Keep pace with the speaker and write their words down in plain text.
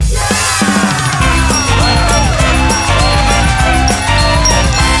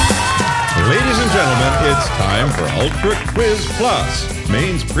Ultra Quiz Plus,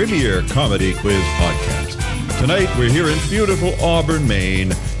 Maine's premier comedy quiz podcast. Tonight, we're here in beautiful Auburn,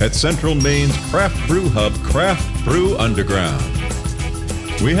 Maine, at Central Maine's craft brew hub, Craft Brew Underground.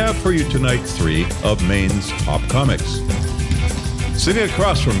 We have for you tonight 3 of Maine's top comics. Sitting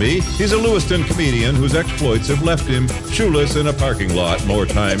across from me, he's a Lewiston comedian whose exploits have left him shoeless in a parking lot more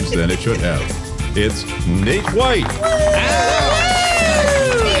times than it should have. It's Nate White. My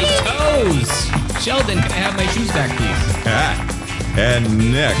toes! Sheldon, can I have my shoes back, please?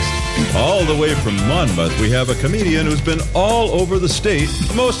 And next, all the way from Monmouth, we have a comedian who's been all over the state,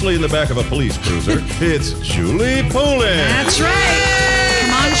 mostly in the back of a police cruiser. It's Julie Poulin. That's right.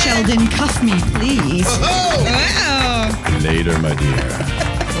 Come on, Sheldon, cuff me, please. Wow. Later, my dear.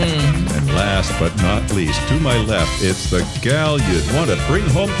 And last but not least, to my left, it's the gal you'd want to bring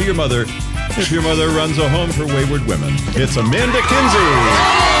home to your mother if your mother runs a home for wayward women. It's Amanda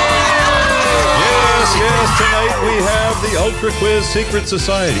Kinsey. Yes, tonight we have the Ultra Quiz Secret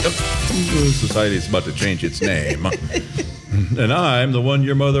Society. The society's about to change its name. And I'm the one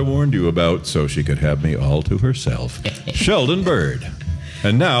your mother warned you about so she could have me all to herself. Sheldon Bird.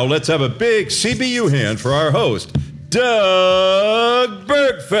 And now let's have a big CBU hand for our host, Doug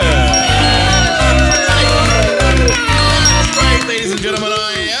Bergfeld. That's right, ladies and gentlemen,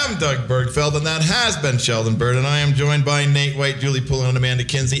 I am Doug Bergfeld, and that has been Sheldon Bird, and I am joined by Nate White, Julie Poulin, and Amanda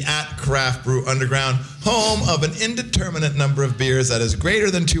Kinsey at Craft Brew Underground, home of an indeterminate number of beers that is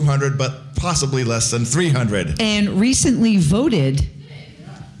greater than 200, but possibly less than 300. And recently voted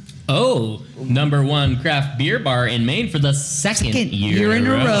Number 1 craft beer bar in Maine for the second year in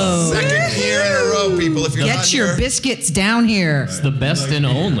a row. Second year in a row, people. If you're not Get your here, biscuits down here. It's the best and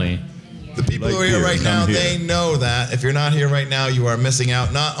only. the people who are here right now, they know that. If you're not here right now, you are missing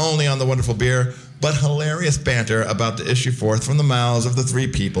out not only on the wonderful beer, but hilarious banter about to issue forth from the mouths of the 3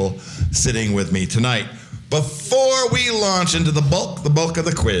 people sitting with me tonight. Before we launch into the bulk of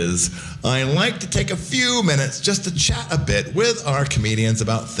the quiz, I like to take a few minutes just to chat a bit with our comedians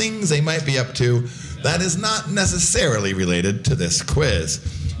about things they might be up to that is not necessarily related to this quiz.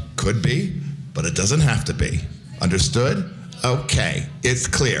 Could be, but it doesn't have to be. Understood? Okay, it's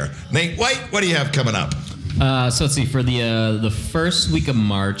clear. Nate White, what do you have coming up? So let's see. For the first week of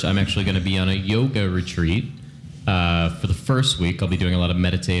March, I'm actually going to be on a yoga retreat. For the first week, I'll be doing a lot of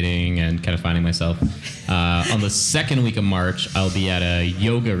meditating and kind of finding myself. On the second week of March, I'll be at a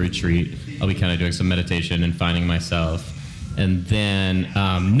yoga retreat. I'll be kind of doing some meditation and finding myself. And then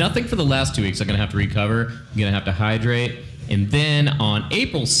nothing for the last 2 weeks. I'm going to have to recover. I'm going to have to hydrate. And then on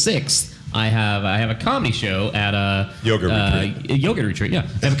April 6th, I have a comedy show at a yoga retreat. Yeah,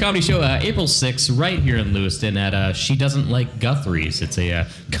 I have a comedy show April 6th right here in Lewiston at She Doesn't Like Guthrie's. It's a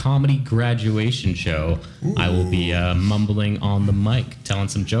comedy graduation show. Ooh. I will be mumbling on the mic, telling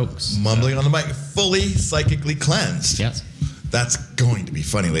some jokes. Mumbling on the mic, fully psychically cleansed. Yes, that's going to be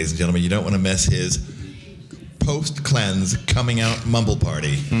funny, ladies and gentlemen. You don't want to miss his post-cleanse coming out mumble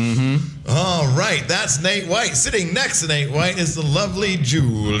party. Mm-hmm. All right, that's Nate White. Sitting next to Nate White is the lovely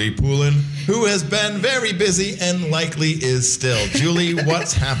Julie Poulin, who has been very busy and likely is still. Julie,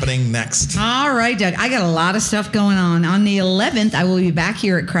 what's happening next? All right, Doug. I got a lot of stuff going on. On the 11th, I will be back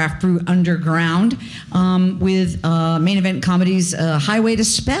here at Craft Brew Underground with Main Event Comedy's Highway to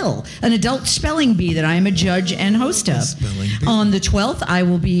Spell, an adult spelling bee that I am a judge and host of. On the 12th, I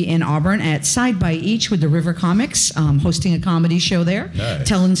will be in Auburn at Side by Each with the River Comics, hosting a comedy show there,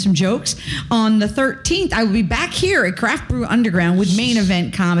 telling some jokes. On the 13th, I will be back here at Craft Brew Underground with Main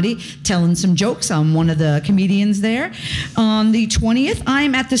Event Comedy, telling some jokes. I'm one of the comedians there. On the 20th, I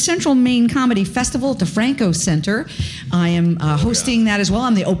am at the Central Maine Comedy Festival at the Franco Center. I am hosting that as well.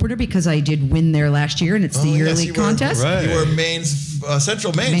 I'm the opener because I did win there last year, and it's the yearly contest. Right. You were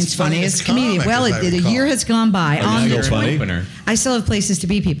Central Maine's funniest comedian. Well, the year has gone by. On the 20th, I still have places to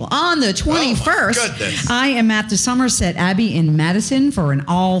be, people. On the 21st, I am at the Somerset Abbey in Madison for an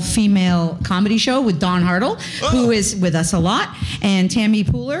all-female comedy show with Dawn Hartle, who is with us a lot, and Tammy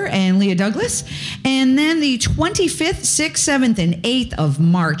Pooler and Leah Douglas. And then the 25th, 6th, 7th, and 8th of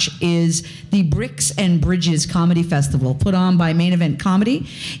March is the Bricks and Bridges Comedy Festival, put on by Main Event Comedy.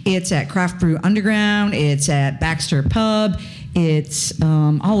 It's at Craft Brew Underground. It's at Baxter Pub. It's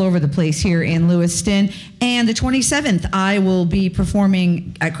all over the place here in Lewiston. And the 27th, I will be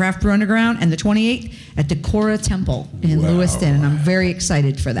performing at Craft Brew Underground, and the 28th at Decorah Temple in Lewiston. And I'm very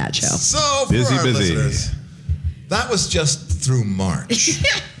excited for that show. So, for our listeners, that was just through March.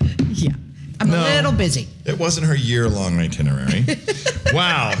 Yeah. I'm a little busy. It wasn't her year-long itinerary.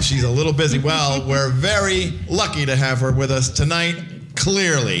 Wow, she's a little busy. Well, we're very lucky to have her with us tonight,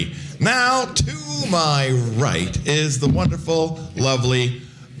 clearly. Now, to my right is the wonderful, lovely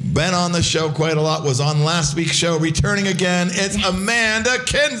been on the show quite a lot, was on last week's show, returning again. It's Amanda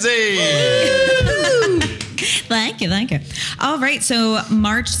Kinsey. Thank you. All right, so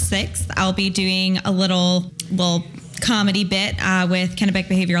March 6th, I'll be doing a little comedy bit with Kennebec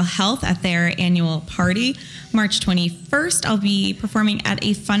Behavioral Health at their annual party. March 21st, I'll be performing at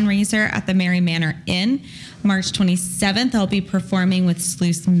a fundraiser at the Mary Manor Inn. March 27th, I'll be performing with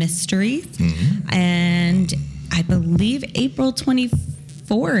Sluice Mysteries. Mm-hmm. And I believe April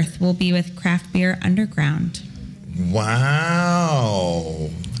 24th will be with Craft Beer Underground. Wow.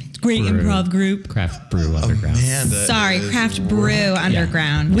 Great improv group. Craft Brew Underground. Craft Brew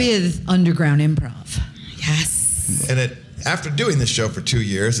Underground. With Underground Improv. Yes. And after doing this show for 2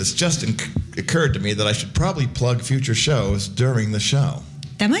 years, it's just occurred to me that I should probably plug future shows during the show.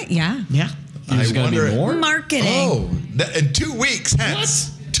 That might, yeah. I wonder be more marketing. Oh, in 2 weeks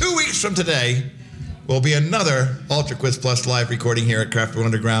hence, 2 weeks from today, will be another Ultra Quiz Plus live recording here at Craft Brew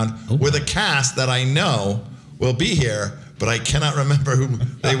Underground with a cast that I know will be here, but I cannot remember who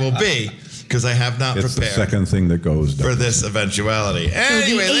they will be because I have not It's prepared the second thing that goes down. for this eventuality. Anyway, so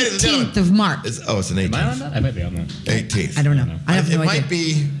the ladies and gentlemen. 18th of March. It's an 18th. Am I on that? I might be on that. 18th. I don't know. I have no idea. It might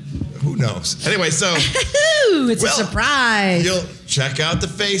be, who knows? Anyway, so. Ooh, it's a surprise. You'll check out the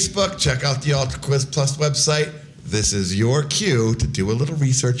Facebook, check out the Ultra Quiz Plus website. This is your cue to do a little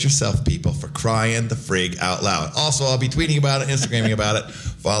research yourself, people, for crying the frig out loud. Also, I'll be tweeting about it, Instagramming about it.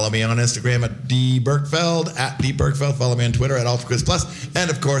 Follow me on Instagram at @DBerkfeld. Follow me on Twitter at Ultra Quiz Plus. And,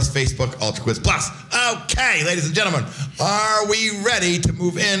 of course, Facebook, Ultra Quiz Plus. Okay, ladies and gentlemen, are we ready to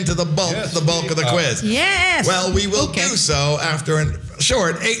move into the bulk of the quiz? Yes. Well, we will do so after a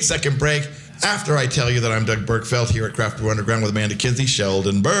short 8-second break. After I tell you that I'm Doug Berkfeld here at Craft Brew Underground with Amanda Kinsey,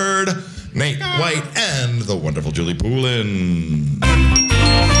 Sheldon Bird, Nate White, and the wonderful Julie Poulin.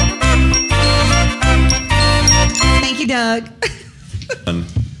 Thank you, Doug.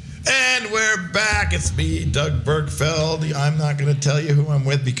 And we're back. It's me, Doug Berkfeld. I'm not going to tell you who I'm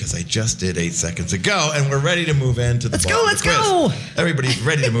with because I just did 8 seconds ago, and we're ready to move into the Let's go. Everybody's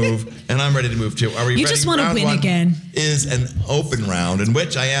ready to move, and I'm ready to move too. Are we ready? You just want to Round win one again. Is an open round in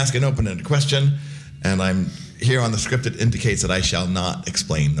which I ask an open-ended question, and I'm here on the script. It indicates that I shall not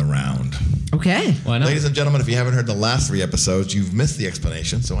explain the round. Okay. Why not? Ladies and gentlemen, if you haven't heard the last 3 episodes, you've missed the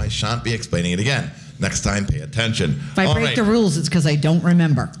explanation, so I shan't be explaining it again. Next time, pay attention. If I break the rules, it's because I don't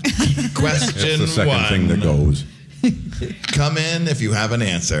remember. Question It's the second one. thing that goes. Come in if you have an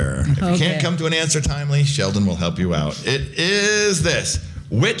answer. If you can't come to an answer timely, Sheldon will help you out. It is this.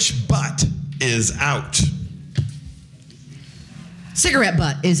 Which butt is out? Cigarette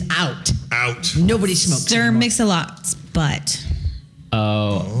butt is out. Out. Nobody smokes Sir anymore. Mix-a-Lot's butt.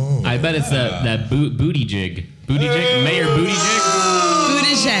 Oh, I bet it's that booty jig. Booty jig? Mayor Booty Jig?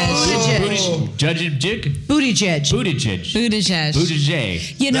 Judge Jig? Booty judge. Booty jig. Buttigieg.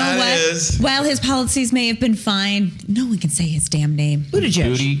 Buttigieg. You know That what? is- While his policies may have been fine, no one can say his damn name. Booty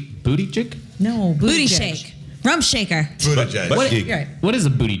judge. Booty jig? No, Booty judge. shake. Rump shaker. Buttigieg. Butt gig. Right. What is a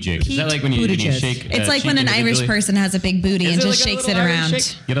booty jig? Is that like when you Buttigieg. shake? It's like when an Irish individually? person has a big booty Is and it just like a shakes it little Irish around.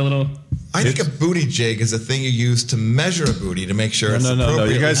 shake? Get a little. I think a booty jig is a thing you use to measure a booty to make sure it's No.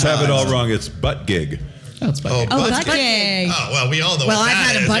 appropriately You guys have it all sized. wrong. It's butt gig. Oh, it's Oh, butt gig. gig. Oh, well, we all know Well, what I've that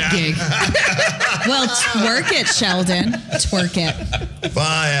had a is, butt yeah. gig. Well, twerk it, Sheldon. Twerk it. If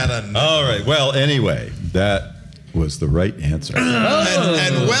I had a... All right. Well, anyway, that was the right answer.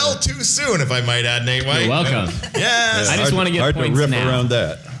 And well too soon, if I might add, Nate White. You're welcome. Yes. I just want to get hard points to riff now. around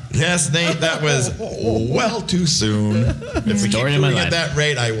that. Yes, Nate, that was well too soon. If we keep Story of my doing life. at that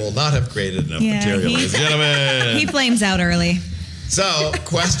rate, I will not have created enough Yeah, material, he- ladies and gentlemen. He flames out early. So,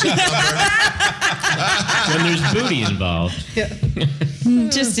 question number... When there's booty involved.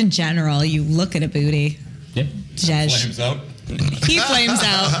 Just in general, you look at a booty. Yep. Judge. out. He flames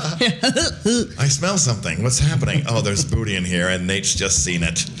out. I smell something. What's happening? Oh, there's booty in here, and Nate's just seen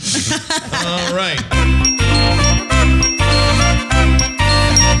it. All right.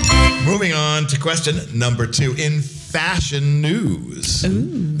 Moving on to question number 2 in fashion news.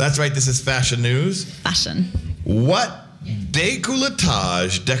 Ooh. That's right, this is fashion news. Fashion. What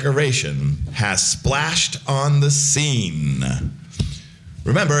décolletage decoration has splashed on the scene?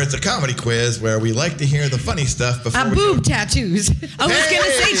 Remember, it's a comedy quiz where we like to hear the funny stuff before we Boob tattoos. I was going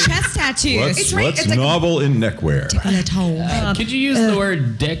to Hey! say chest tattoos. What's, right, what's it's like- novel in neckwear? Could you use the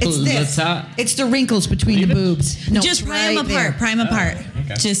word It's this. décolletage? It's the wrinkles between the boobs. No, Just it's pry them right apart. there. Pry them apart.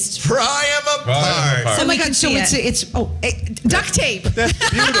 okay. Just pry 'em apart. Oh my God! So it's duct tape. That's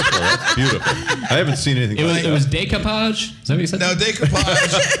beautiful. That's beautiful. I haven't seen anything like that. It was decoupage. Is that what you said? No,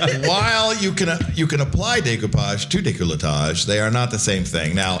 decoupage. While you can apply decoupage to décolletage, they are not the same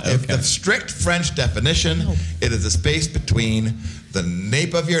thing. Now, if the strict French definition, it is the space between the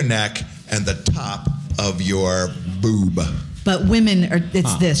nape of your neck and the top of your boob. But women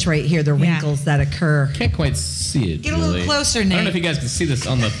it's this right here, the wrinkles that occur. Can't quite see it. Get a little closer, Nate. I don't know if you guys can see this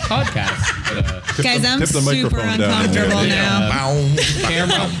on the podcast. But, guys, I'm super uncomfortable now.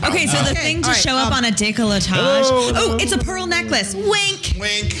 Okay, so the thing to show up on a décolletage. Oh, it's a pearl necklace. Wink.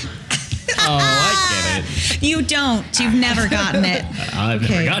 Wink. Oh, I get it. You don't. You've never gotten it. I've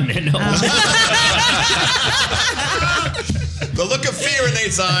never gotten it, no. The look of fear in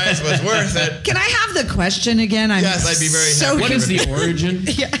Nate's eyes was worth it. Can I have the question again? Yes, I'd be very happy. What is the origin?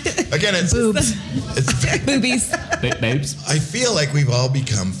 Again, it's boobs. It's boobies. Babes? I feel like we've all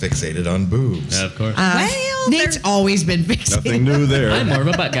become fixated on boobs. Yeah, of course. Well, Nate's always been fixated. Nothing new there. I'm more of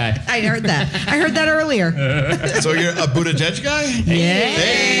a butt guy. I heard that. I heard that earlier. So you're a Buttigieg guy? Yeah.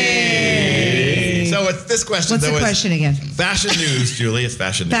 Hey. So it's this question. What's the question again? Fashion news, Julie. It's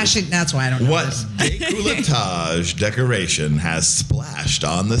fashion news. Fashion. That's why I don't know. What décolletage decoration has splashed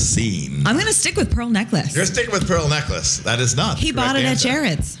on the scene? I'm going to stick with pearl necklace. You're sticking with pearl necklace. That is not. He bought it answer. at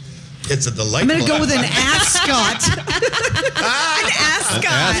Jared's. It's a delightful. I'm going to go with an ascot. An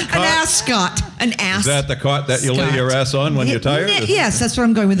ascot. An ascot. An ass. Is that the cot that you lay your ass on when you're tired? Yes, that's what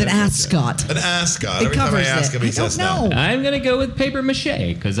I'm going with. An ascot. An ascot. It Every time I covers ask it. him, he I don't says no. know. I'm going to go with paper mache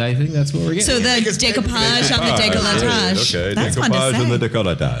because I think that's what we're getting. So the think it's decoupage on the décolletage. Okay, That's fun to decoupage say. and the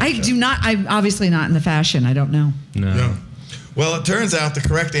décolletage. I do not. I'm obviously not in the fashion. I don't know. No. Well, it turns out the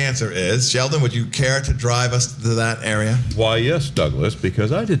correct answer is, Sheldon, would you care to drive us to that area? Why, yes, Douglas,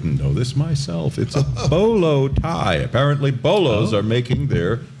 because I didn't know this myself. It's a bolo tie. Apparently, bolos are making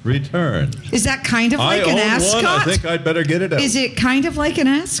their return. Is that kind of like an I own ascot? one. I think I'd better get it out. Is it kind of like an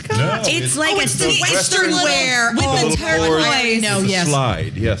ascot? No, It's like it's the it's Western little- wear. with Oh, the turquoise. no, yes.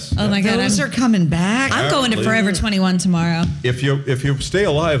 Slide, yes. Oh my God, Those are coming back. I'm going to Forever 21 tomorrow. If you stay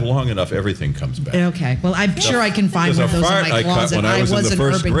alive long enough, everything comes back. Okay. Well, I'm sure I can find There's one of a those in fart my I cut closet. when I was in the an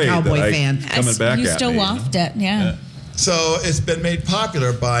first urban grade cowboy that I- fan. Coming back you at still me. waft it, yeah. So it's been made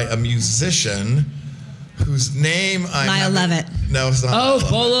popular by a musician whose name I Niall Levitt. No, it's not. Oh,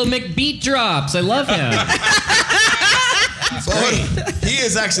 Niall Bolo McBeat Drops. I love him. Levitt. He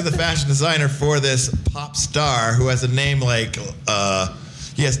is actually the fashion designer for this pop star who has a name like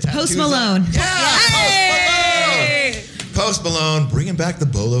he has tattoos. Post Malone. Post Malone. Post Malone, bringing back the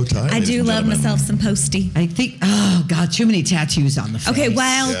bolo tie. I do love myself some Posty. I think. Oh God, too many tattoos on the face. Okay,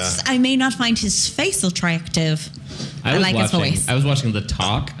 while Yeah. I may not find his face attractive, I was like his watching, voice. I was watching The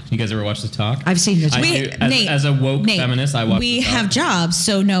Talk. You guys ever watch The Talk? I've seen the. As a woke feminist, I watched We The Talk. have jobs,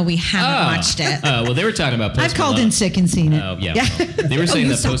 so no, we haven't watched it. Oh, well, they were talking about Post I've called Malone. in sick and seen it. Oh, yeah. Well, they were saying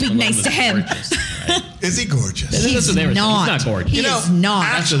you that stop Post being Malone nice was to him. gorgeous. Right? Is he gorgeous? That's what they were saying. not. He's not gorgeous. He You know, is not.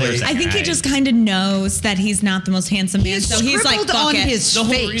 That's what they were saying. I think he just kind of knows that he's not the most handsome man, He's so he's like, scribbled fuck on it. his The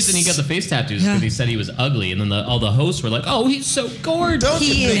whole face. reason he got the face tattoos is because he said he was ugly, and then all the hosts were like, "Oh, he's so gorgeous." Don't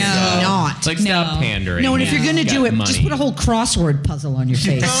you He think is so? not. It's like stop No. pandering. No, and if you're going to He's do got it, just money. put a whole crossword puzzle on your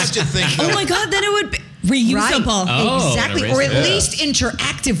face. Don't you think? Oh my God, then it would be reusable. Oh, Exactly, an or at eraser. least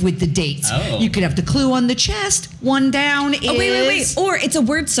interactive with the dates. Oh. You could have the clue on the chest. One down is. Oh, wait. Or it's a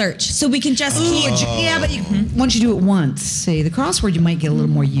word search, so we can just keep. Yeah, but once you do it once, say the crossword, you might get a little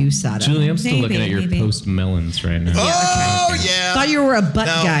more use out of it. Julie, I'm still Maybe, looking at your maybe. post melons right now. Oh yeah. Thought you were a butt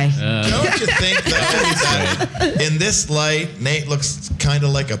Now, guy. Don't you think though that in this light, Nate looks kind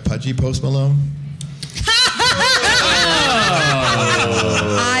of like a pudgy Post Malone?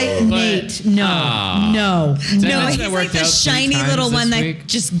 Nate, no. No, Hasn't he's it like worked the out shiny 3 little times one this that week?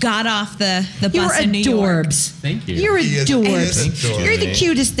 just got off the You're bus in New York. adorbs. Thank you. You're He is adorbs. adorable. You're the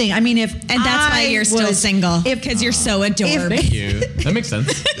cutest thing. I mean, if And that's why you're still single, because you're so adorable. Thank you. That makes sense.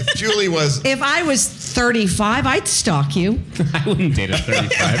 If Julie was If I was 35, I'd stalk you. I wouldn't date a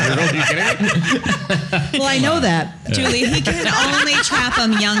 35-year-old. Are you kidding me? Well, I know that. Julie, he can only trap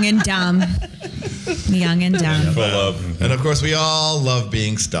them young and dumb. Young and dumb. Full of. and of course we all love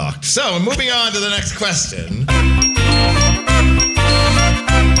being stalked. So moving on to the next question.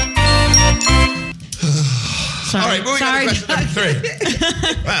 Sorry. All right, moving Sorry. on to question number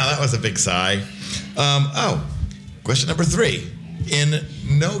 3. Wow, that was a big sigh. Question number 3. In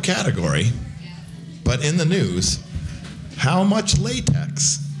no category, but in the news, how much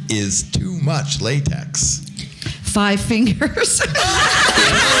latex is too much latex? 5 fingers.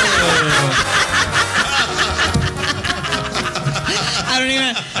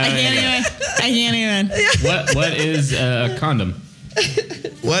 I can't even. What is a condom?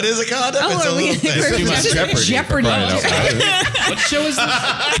 What What is a condom? It's a little thing. Too much Jeopardy. What show is this?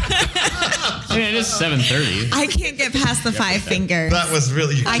 I mean, it is 7:30. I can't get past the 5 fingers. That was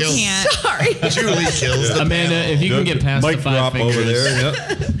really I can't. Sorry. Julie kills the Amanda, panel. if you can get past Mic the 5 drop fingers, over there.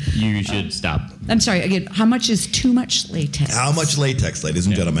 Yep. you should stop. I'm sorry. Again, how much is too much latex? How much latex, ladies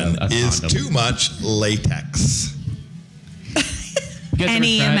and gentlemen, a is condom. too much latex? You guys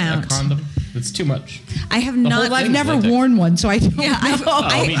Any ever tried amount. a condom? It's too much. I have whole not. Well, I've thing's never latex. worn one, so I don't Yeah,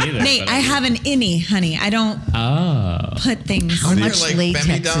 know. me neither, Nate, but I have an innie, honey. I don't put things. How They're much like latex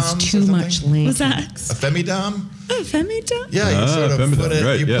is femidoms or too much something? latex? What's that? A femidom? Oh, femidom? Yeah, you sort of femidom, put it.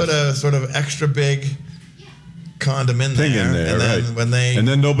 right, You yes. put a sort of extra big condom in Thing there, in there, and then right? when they And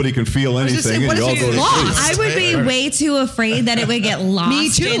then nobody can feel was gonna say, anything, what and you all if go it's to lost? sleep. I would be way too afraid that it would get lost. Me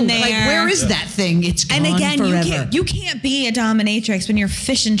too. In there. Like, where is that thing? It's gone And again, forever. you can't be a dominatrix when you're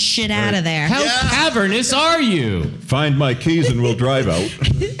fishing shit out of there. How Yeah. cavernous are you? Find my keys and we'll drive out.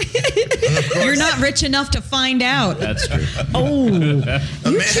 You're not rich enough to find out. That's true. Oh, you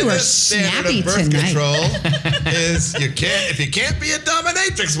Amanda's two are standard snappy of birth tonight. control is if you can't be a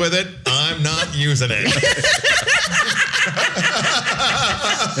dominatrix with it, I'm not using it.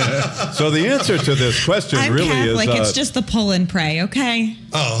 So the answer to this question I'm really Catholic. is... It's just the pull and pray, okay?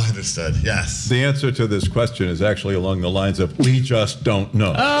 Oh, understood. Yes. the answer to this question is actually along the lines of, we just don't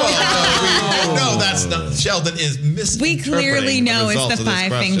know. No, that's not. Sheldon is We misinterpreting clearly know it's results the of this 5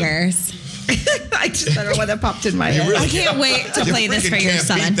 question. fingers. I don't know why that popped in my head. I can't wait to play this for your can't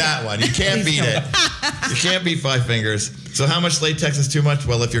son. beat that one. You can't beat it. You can't beat 5 fingers. So how much latex is too much?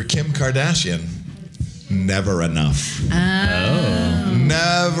 Well, if you're Kim Kardashian, never enough.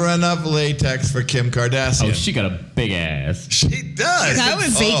 Never enough latex for Kim Kardashian. Oh, she got a big ass. She does. That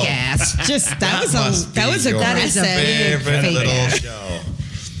was Fake Oh, ass. Just that was must a be That is a big favorite fake little ass. show.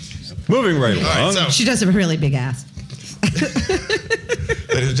 Moving right All right, along. so She does have a really big ass.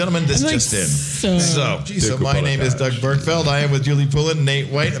 ladies and gentlemen, this just in. So my name is Doug Bergfeld. I am with Julie Pullen, Nate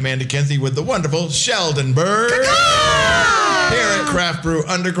White, Amanda Kenzie, with the wonderful Sheldon Bird. Here at Craft Brew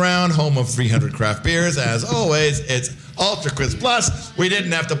Underground, home of 300 craft beers. As always, it's Ultra Quiz Plus. We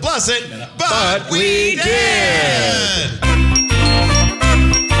didn't have to plus it, but we did.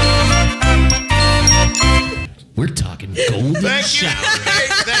 We're talking golden Thank you, shower. Nate.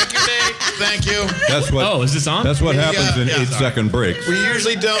 Thank you, Nate. Thank you. That's what. Oh, is this on? That's what happens in Yeah, 8-second breaks. We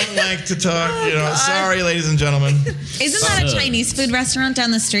usually don't like to talk, sorry, ladies and gentlemen. Isn't that a Chinese food restaurant down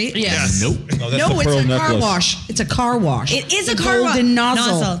the street? Yes. Nope. No, that's No, the it's pearl a car necklace. wash. It's a car wash. It is The a car golden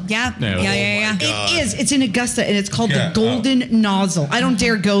nozzle. Yeah. No. Yeah. It is. It's in Augusta, and it's called Yeah, the Golden Nozzle. I don't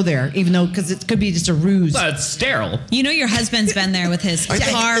dare go there, even though because it could be just a ruse. But it's sterile. You know your husband's been there with his I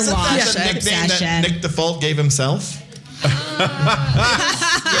think- car isn't that wash the nickname that obsession. Nick Default gave himself?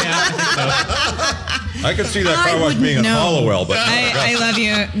 I could see that I car wash wouldn't being in know. Hollowell, but I love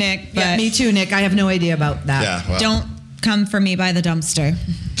you, Nick, but Yeah, me too, Nick. I have no idea about that. Yeah. Well. don't come for me by the dumpster.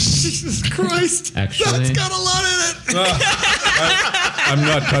 Jesus Christ. Actually- That's got a lot in it. I'm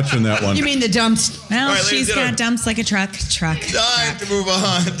not touching that one. You mean the dumps? Well, All right, ladies she's and got dumps like a truck. Time to move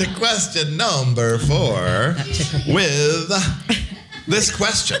on to question number 4 with this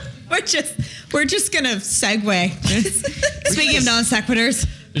question. We're just gonna segue. Speaking of non sequiturs,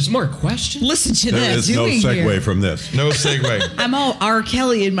 There's more questions? listen to There this. is no doing segue here? from this. No segue. I'm all R.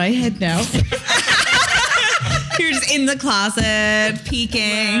 Kelly in my head now. You're just in the closet,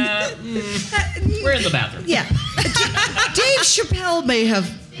 peeking. We're in the bathroom. Yeah. Dave Chappelle may have,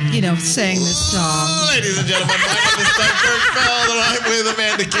 sang this song. Ladies and gentlemen, my name is Doug Bergfeld, and I'm with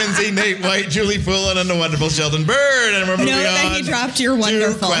Amanda Kinsey, Nate White, Julie Pullen, and the wonderful Sheldon Bird. And we're moving Note that on he dropped your to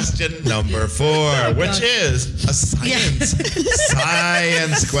wonderful. question number 4, which is a science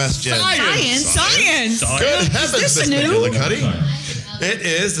question. Science. Good heavens, this Miss new? McGillicuddy. It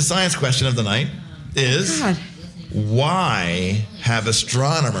is the science question of the night. God. Why have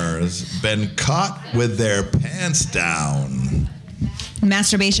astronomers been caught with their pants down?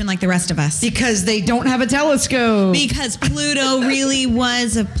 Masturbation like the rest of us. Because they don't have a telescope. Because Pluto really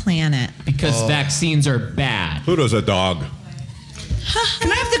was a planet. Because vaccines are bad. Pluto's a dog. Can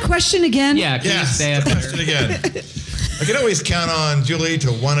I have the question again? Yeah, can you Yes, say it the better? question again. I can always count on Julie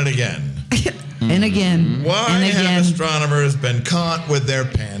to want it again. And again. Why and have again. astronomers been caught with their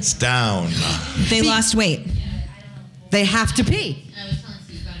pants down? They lost weight. They have to pee.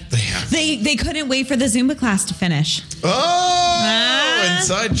 They have. They couldn't wait for the Zumba class to finish. Oh,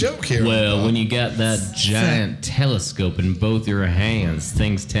 inside joke here. Well, when you got that giant telescope in both your hands,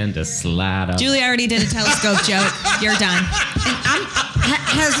 things tend to slide up. Julie already did a telescope joke. You're done.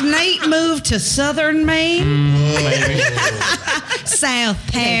 Has Nate moved to southern Maine? South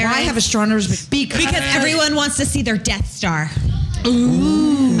Why Paris. have astronomers? Because Because everyone wants to see their Death Star.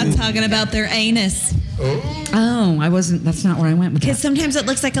 Ooh. talking about their anus. Oh, I wasn't. That's not where I went with Because that. sometimes it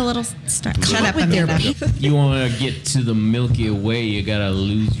looks like a little star. Shut up, Amanda. You want to get to the Milky Way, you got to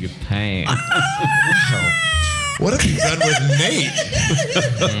lose your pants. What have you done with Nate?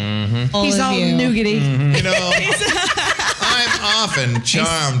 He's all nougaty. You know, I'm often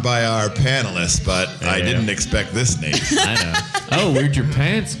charmed by our panelists, but I didn't expect this, Nate. I know. Oh, where'd your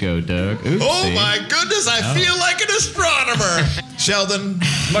pants go, Doug? Oopsie. Oh my goodness, I feel like an astronomer. Sheldon,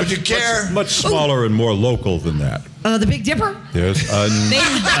 would you care? Much smaller and more local than that. The Big Dipper? There's The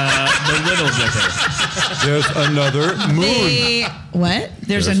Little Dipper. there's another moon. What?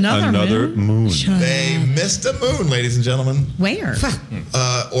 There's another moon. They missed a moon, ladies and gentlemen, Where?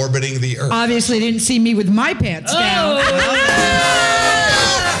 orbiting the Earth. Obviously didn't see me with my pants down.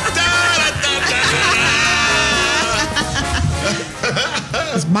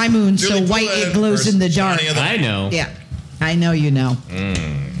 My moon's so white it glows in the dark. I know. Yeah, I know you know.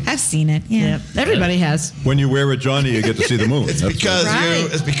 I've seen it. Yeah. Everybody has. When you wear it, Johnny, you get to see the moon. It's That's because right.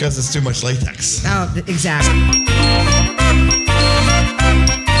 it's because it's too much latex. Oh, exactly.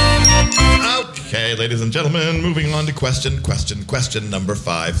 Okay, ladies and gentlemen, moving on to question number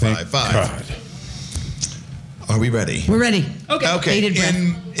 555. God. Are we ready? We're ready. Okay. Bated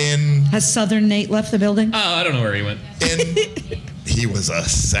breath. In Has Southern Nate left the building? Oh, I don't know where he went. he was a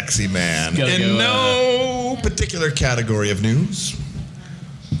sexy man. Gotta In go, no particular category of news,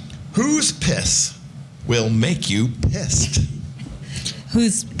 whose piss will make you pissed?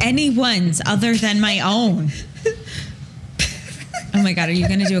 Who's anyone's other than my own? Oh my God, are you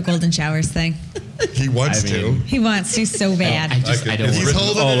going to do a golden showers thing? He wants to. He wants to so bad. I don't He's want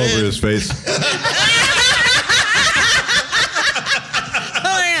holding all it over in. his face.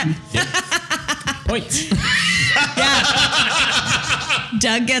 Oh, yeah. points.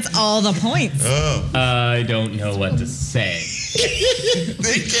 Doug gets all the points. I don't know what to say.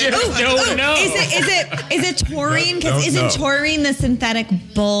 Don't know. Is it taurine? Because isn't taurine the synthetic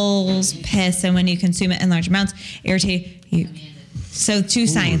bull's piss, and when you consume it in large amounts, irritate you? So two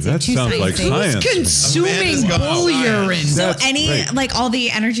science. That sounds like science. Consuming Amanda's got bull urine. So That's great. like all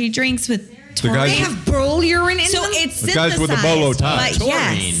the energy drinks with taurine. guys They have bull urine in so them? it's The guys with the synthesized, bolo ties. but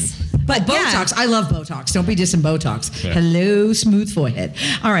yes. But Botox. I love Botox. Don't be dissing Botox. Hello, smooth forehead.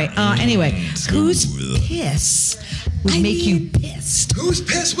 All right. Anyway, whose piss would make you pissed? Whose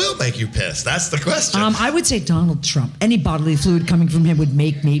piss will make you pissed? That's the question. I would say Donald Trump. Any bodily fluid coming from him would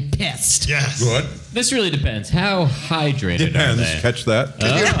make me pissed. yes. Good. This really depends. How hydrated are Depends. they? Catch that.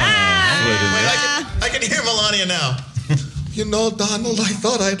 Wait, I can hear Melania now. You know, Donald, I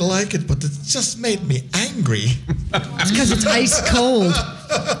thought I'd like it, but it just made me angry. It's because it's ice cold.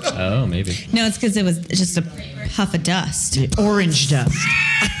 Oh, maybe. No, it's because it was just a puff of dust. Orange dust.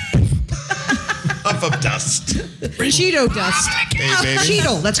 Puff of dust. Cheeto dust. Hey, baby.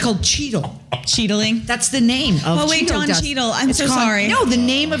 Cheetle. That's called Cheetle. Cheetling. That's the name of Oh, wait, Cheeto Don dust. Cheadle. I'm It's so called- sorry. No, the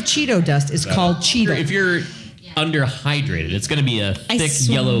name of Cheeto dust is called Cheetle. If you're underhydrated, it's going to be a I thick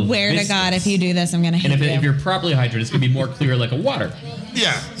yellow swear to viscous. God, if you do this, I'm going to hate And you. if you're properly hydrated, it's going to be more clear like a water.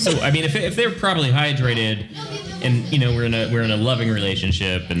 Yeah. So I mean, if they're properly hydrated, and you know we're in a loving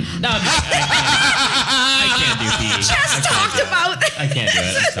relationship, and no, I can't do pee. I can't do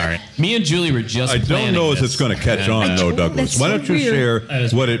it. I'm sorry. Me and Julie were just. I don't planning know if this. it's going to catch on, though, Douglas. That's Why so don't you weird. share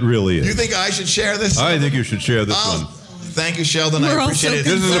what it really Do you is? think I should share this? I think you should share this one. Thank you, Sheldon. We're I all appreciate so it.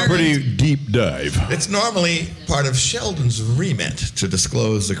 This is a pretty deep dive. It's normally part of Sheldon's remit to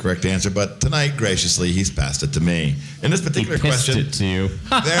disclose the correct answer, but tonight, graciously, he's passed it to me. In this He particular pissed question, it to you.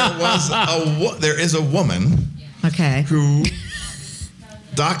 there is a woman Okay. who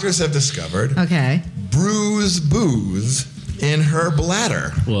doctors have discovered Okay. brews booze in her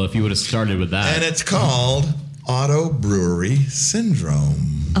bladder, Well, if you would have started with that, and it's called autobrewery syndrome.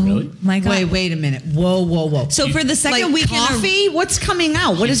 Oh Really? my God. Wait a minute. Whoa. So for the second Like week coffee? What's coming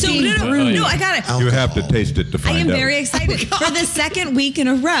out? What is being brewed? No, I got it. You have to taste it to I find am out. very excited. For the second week in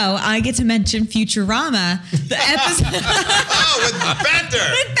a row, I get to mention Futurama, the episode Oh, with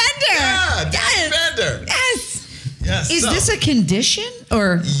Bender. with Bender. Yeah, Yes. Bender. Yes. Yes. Is so- this a condition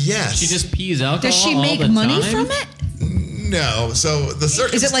or Yes. she just pees alcohol. does she all make the money time? from it? No. So the Is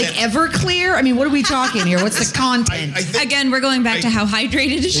circumstance. it like Everclear? I mean, what are we talking here? What's the content? I think Again, we're going back to how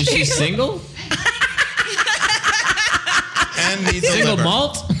hydrated is Is she she? single? and needs a Single liver.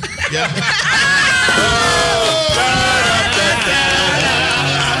 malt? Yeah.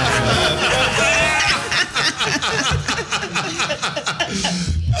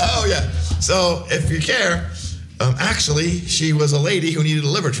 Oh yeah. So if you care, actually, she was a lady who needed a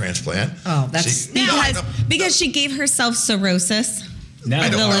liver transplant. Oh, that's- No, I Because, know. because she gave herself cirrhosis No. I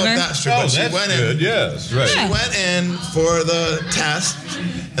don't know if that's true, but she went in. Yes, right. She went in for the test,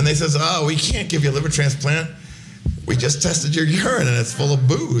 and they says, "Oh, we can't give you a liver transplant. We just tested your urine, and it's full of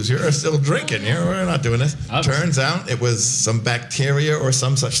booze. You're still drinking. We're not doing this." Turns out it was some bacteria or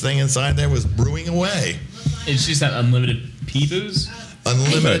some such thing inside there was brewing away. And she's had unlimited pee booze?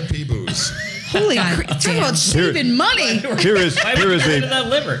 Unlimited pee booze. Holy crap. Talk about saving money. Here is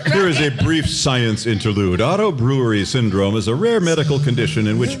a brief science interlude. Auto-brewery syndrome is a rare medical condition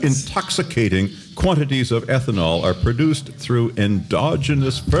in which intoxicating quantities of ethanol are produced through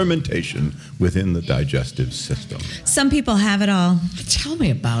endogenous fermentation within the digestive system. Some people have it all. Tell me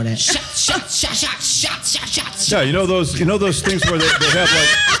about it. Shots. Yeah, you know those things where they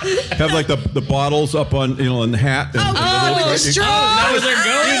have like the bottles up on in the hat. And, with the straw. Now where they're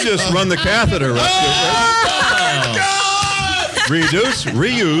going? You just run the catheter right. Reduce,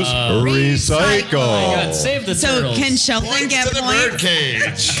 reuse, recycle. Oh my God, save the turtles. So can Sheldon get to the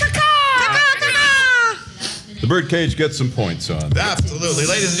birdcage. The birdcage gets some points on. Absolutely.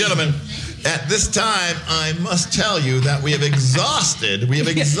 Ladies and gentlemen, at this time, I must tell you that we have exhausted. I'm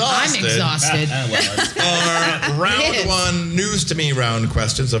exhausted. Our round one news to me round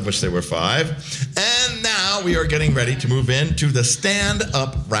questions, of which there were 5. And now we are getting ready to move into the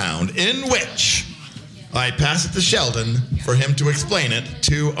stand-up round, in which I pass it to Sheldon for him to explain it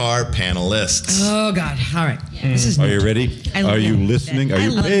to our panelists. Oh, God. All right. Are you ready? Are you listening? Are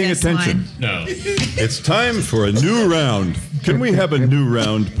you paying attention? No. It's time for a new round. Can we have a new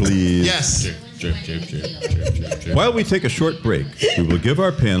round, please? Yes. While we take a short break, we will give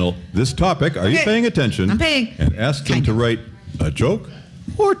our panel this topic. Are you paying attention? I'm paying. And ask them to write a joke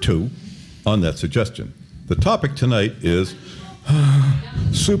or 2 on that suggestion. The topic tonight is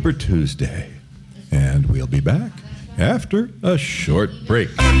Super Tuesday. And we'll be back after a short break.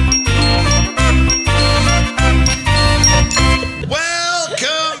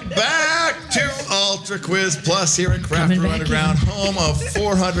 Welcome back to Ultra Quiz Plus here at Craft Brew Underground, home of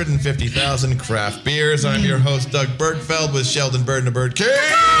 450,000 craft beers. I'm your host, Doug Bergfeld, with Sheldon Bird and the Bird King,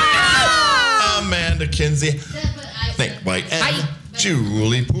 Amanda Kinsey, Nate White, and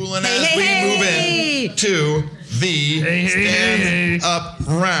Julie Poulin as we move in to the stand-up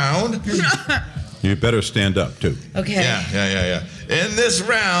round. You better stand up, too. Okay. Yeah. In this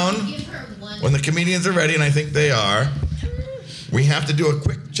round, when the comedians are ready, and I think they are, we have to do a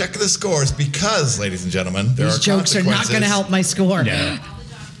quick check of the scores because, ladies and gentlemen, these jokes are not going to help my score. No.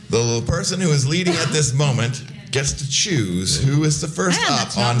 The person who is leading at this moment gets to choose who is the first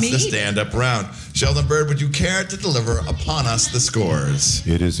up on the stand-up round. Sheldon Bird, would you care to deliver upon us the scores?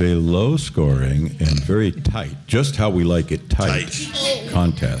 It is a low-scoring and very tight, just how we like it tight.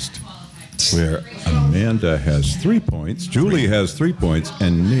 Contest, where Amanda has 3 points, Julie has 3 points,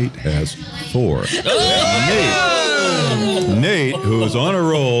 and Nate has 4. Nate, who is on a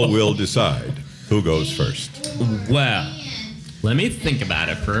roll, will decide who goes first. Well, let me think about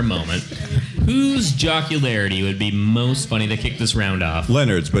it for a moment. Whose jocularity would be most funny to kick this round off?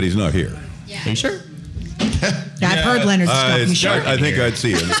 Leonard's, but he's not here. Are you sure? I've heard Leonard's stuff. I think I'd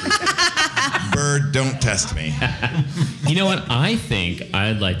see him. Bird, don't test me. You know what? I think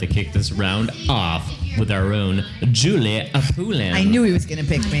I'd like to kick this round off with our own Julie Poulin. I knew he was going to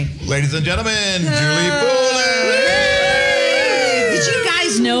pick me. Ladies and gentlemen, Julie Poulin. Did you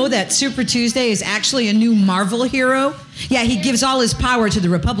guys know that Super Tuesday is actually a new Marvel hero? Yeah, he gives all his power to the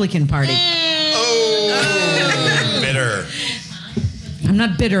Republican Party. Oh, bitter. I'm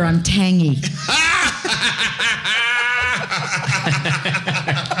not bitter, I'm tangy.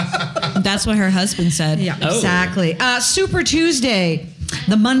 That's what her husband said. Yeah, exactly. Super Tuesday,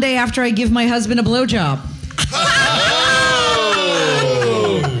 the Monday after I give my husband a blowjob.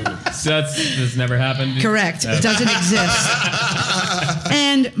 So that's never happened? Correct. It doesn't exist.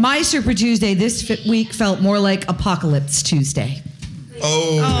 And my Super Tuesday this week felt more like Apocalypse Tuesday.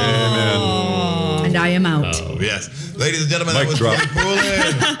 Amen. And I am out. Oh, yes. Ladies and gentlemen, that was Julie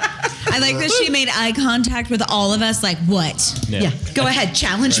Poulin. I like that she made eye contact with all of us, like, what? Yeah. Go ahead,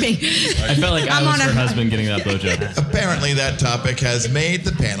 challenge me. I felt like I was her husband getting that blowjob. Apparently, that topic has made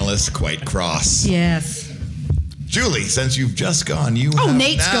the panelists quite cross. Yes. Julie, since you've just gone,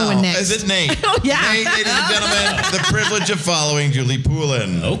 Nate's going next. Is it Nate? Oh, yeah. Nate, ladies and gentlemen, the privilege of following Julie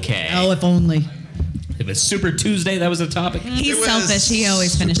Poulin. Okay. Oh, if only. If it's Super Tuesday, that was a topic. He's selfish. He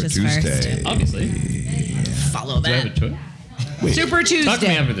always finishes first. Obviously. Follow that. Do I have a choice? Wait. Super Tuesday. Talk to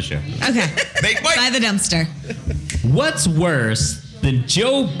me after the show. Okay. Nate, wait. By the dumpster. What's worse than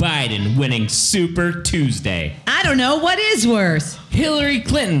Joe Biden winning Super Tuesday? I don't know. What is worse? Hillary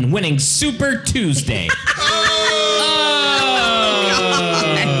Clinton winning Super Tuesday.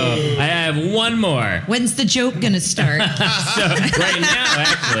 I have one more. When's the joke going to start? So right now,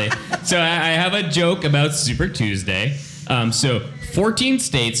 actually. So I have a joke about Super Tuesday. So 14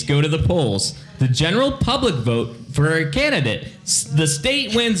 states go to the polls. The general public vote for a candidate. The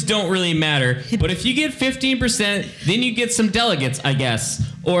state wins don't really matter, but if you get 15%, then you get some delegates, I guess.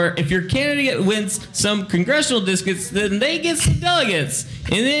 Or if your candidate wins some congressional districts, then they get some delegates.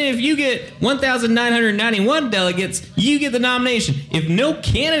 And then if you get 1,991 delegates, you get the nomination. If no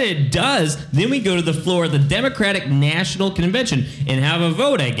candidate does, then we go to the floor of the Democratic National Convention and have a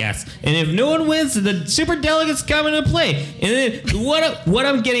vote, I guess. And if no one wins, the super delegates come into play. And then what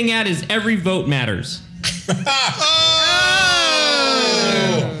I'm getting at is every vote matters.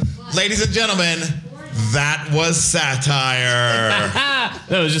 Ladies and gentlemen, that was satire.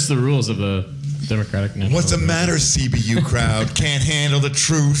 That was just the rules of the Democratic National. What's the matter, CBU crowd? Can't handle the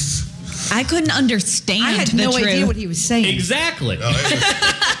truth. I couldn't understand. I had no idea what he was saying. Exactly.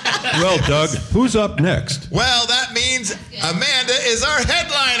 Well, Doug, who's up next? Well, that means Amanda is our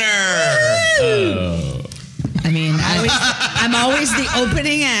headliner. I mean, I'm always the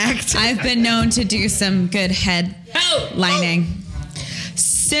opening act. I've been known to do some good headlining.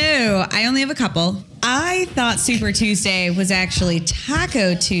 So I only have a couple. I thought Super Tuesday was actually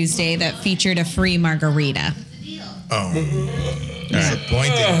Taco Tuesday that featured a free margarita. Oh,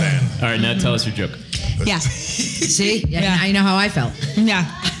 disappointing then. All right, now tell us your joke. Yeah. See? Yeah. I know how I felt. Yeah.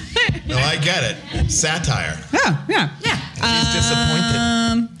 No, I get it. Satire. Oh, yeah. He's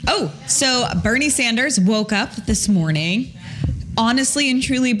disappointed. So Bernie Sanders woke up this morning honestly and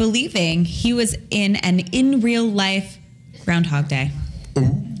truly believing he was in real life Groundhog Day.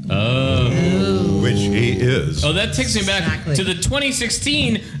 Which he is. Oh, that takes me back to the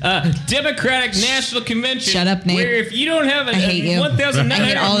 2016 Democratic National Convention. Shut up, Nate. Where if you don't have I hate you. 1,900... I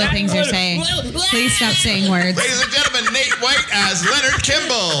hate all the things you're saying. Please stop saying words. Ladies and gentlemen, Nate White as Leonard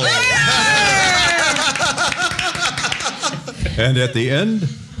Kimball. And at the end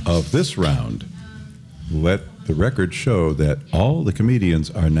of this round, let the record show that all the comedians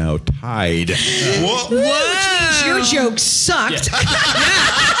are now tied. Whoa. Your joke sucked. Ours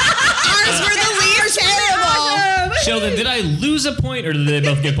were the least terrible. Sheldon, did I lose a point or did they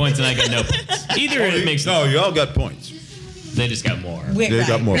both get points and I got no points? Either it makes No, you all got points. They just got more. They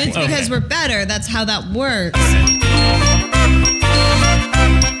got more It's points. because we're better. That's how that works.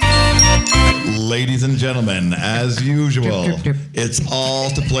 Ladies and gentlemen, as usual, it's all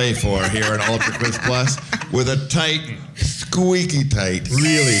to play for here at Ultra Quiz Plus with a tight, squeaky tight,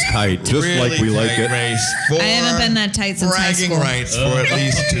 Really tight, just really like we like tight it. race for I haven't been that tight since high bragging school. rights for at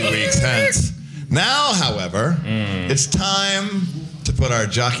least 2 weeks hence. Now, however, it's time to put our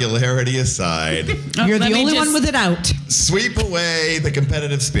jocularity aside, You're let the me only just- one with it out. sweep away the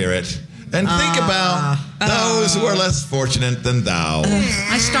competitive spirit, and think about those who are less fortunate than thou.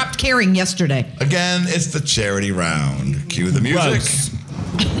 I stopped caring yesterday. Again, it's the charity round. Cue the music. Gross.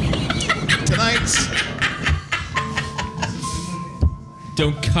 Tonight's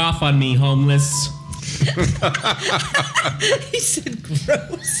Don't cough on me, homeless. He said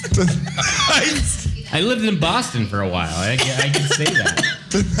gross. I lived in Boston for a while. I can say that.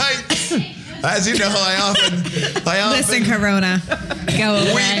 Tonight, as you know, I often Listen, Corona. Go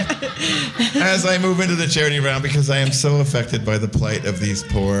away. as I move into the charity round because I am so affected by the plight of these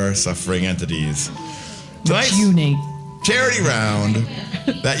poor, suffering entities. Tonight's You, Nate. charity round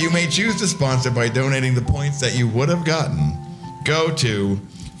that you may choose to sponsor by donating the points that you would have gotten go to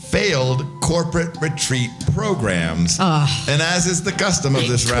failed corporate retreat programs. And as is the custom of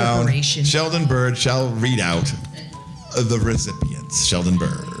this round, corporation. Sheldon Bird shall read out the recipients. Sheldon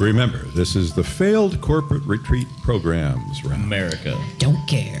Bird. Remember, this is the failed corporate retreat programs round. America. Don't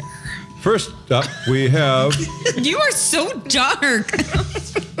care. First up, we have... You are so dark.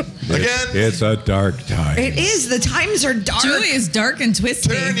 Again, It's a dark time. It is. The times are dark. Julie is dark and twisty.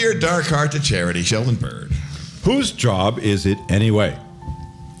 turn your dark heart to charity. Sheldon Bird. Whose job is it anyway?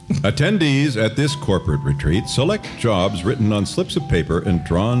 Attendees at this corporate retreat select jobs written on slips of paper and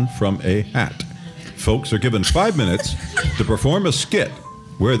drawn from a hat. Folks are given 5 minutes to perform a skit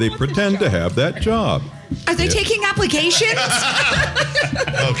where they pretend to have that job. Are they taking applications?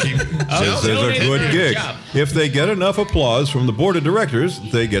 Oh, keep This is a donate good their gig. job. If they get enough applause from the board of directors,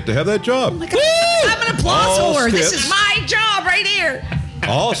 they get to have that job. I'm an applause All whore. This skits. is my job right here.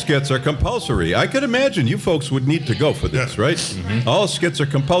 All skits are compulsory. I could imagine you folks would need to go for this, right? All skits are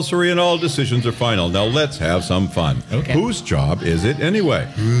compulsory and all decisions are final. Now let's have some fun. Okay. Whose job is it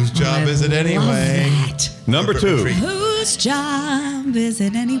anyway? Whose job is it anyway? Number Corporate 2. retreat. Whose job is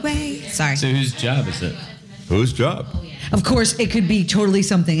it anyway? Sorry. So whose job is it? Whose job? Of course, it could be totally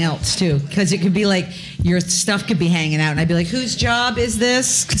something else too, because it could be like your stuff could be hanging out, and I'd be like, "Whose job is this?"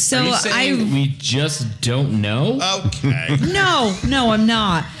 So are you saying we just don't know? Okay. No, I'm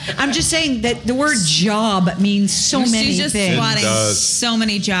not. I'm just saying that the word job means so many things. She's just swatting so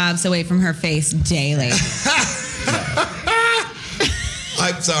many jobs away from her face daily.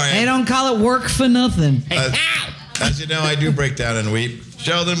 I'm sorry. They don't call it work for nothing. As you know, I do break down and weep.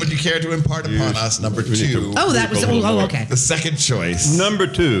 Sheldon, would you care to impart upon us number 2? Oh, that was okay. The second choice. Number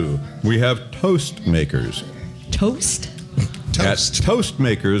 2, we have toast makers. Toast? At Toast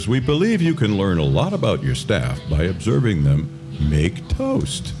Makers, we believe you can learn a lot about your staff by observing them make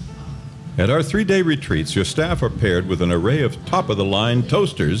toast. At our 3-day retreats, your staff are paired with an array of top-of-the-line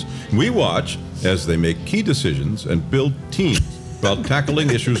toasters. We watch as they make key decisions and build teams while tackling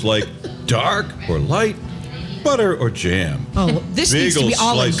issues like dark or light, butter or jam. Oh, this needs to be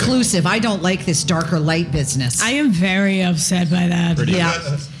all-inclusive. I don't like this dark or light business. I am very upset by that.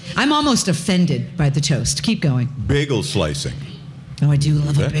 Yeah. I'm almost offended by the toast. Keep going. Bagel slicing. Oh, I do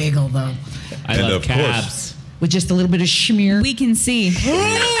love a bagel, though. I love cabs. With just a little bit of schmear. We can see.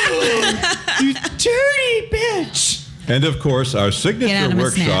 You dirty bitch. And of course, our signature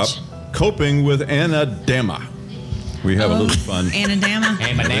workshop, Coping with Anadema. We have a little fun. Anadema.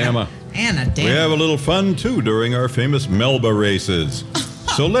 We have a little fun, too, during our famous Melba races.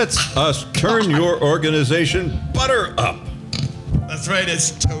 So let's turn your organization butter up. That's right,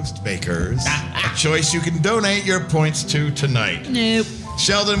 it's Toast Makers. A choice you can donate your points to tonight. Nope.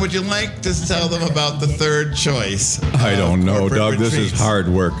 Sheldon, would you like to tell them about the third choice? I don't know, Doug. This is hard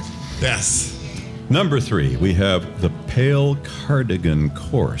work. Yes. Number 3, we have the Pale Cardigan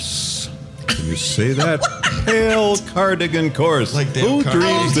Course. Can you say that? Pale Cardigan Course. Like Dale Who Carnegie.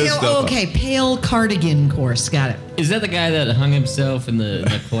 dreams this stuff? Okay, Pale Cardigan Course. Got it. Is that the guy that hung himself in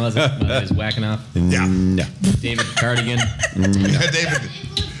the closet while he was whacking off? Yeah. No. David Cardigan? David.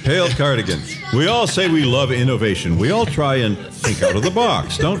 Pale Cardigan. We all say we love innovation. We all try and think out of the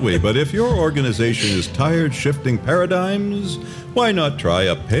box, don't we? But if your organization is tired shifting paradigms, why not try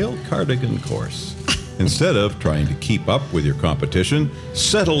a Pale Cardigan Course? Instead of trying to keep up with your competition,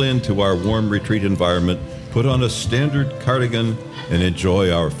 settle into our warm retreat environment, put on a standard cardigan, and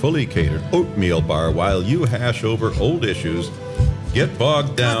enjoy our fully catered oatmeal bar while you hash over old issues, get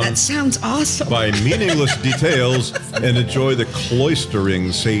bogged down that sounds awesome. by meaningless details, and enjoy the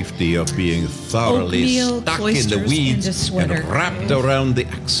cloistering safety of being thoroughly Oatmeal, stuck in the cloisters, weeds and a sweater. and wrapped around the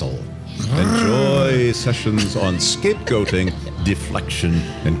axle. Enjoy sessions on scapegoating, deflection,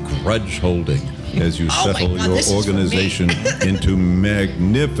 and grudge holding as you settle your organization into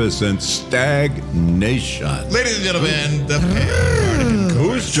magnificent stagnation. Ladies and gentlemen, the Pale Cardigan Course.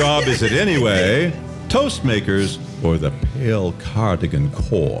 Whose job is it anyway? Toast Makers or the Pale Cardigan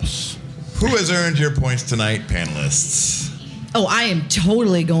Course? Who has earned your points tonight, panelists? Oh, I am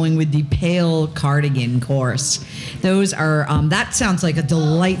totally going with the Pale Cardigan Course. Those are, that sounds like a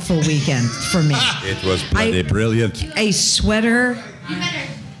delightful weekend for me. It was bloody brilliant. A sweater,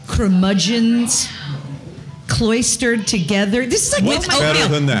 curmudgeons, cloistered together. This is like With my better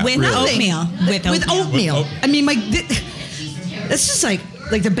than that, With really. oatmeal. With oatmeal. I mean, this is like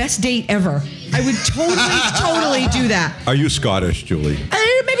the best date ever. I would totally do that. Are you Scottish, Julie?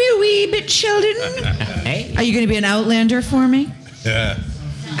 Maybe a wee bit, Sheldon. Hey. Are you going to be an Outlander for me? Yeah.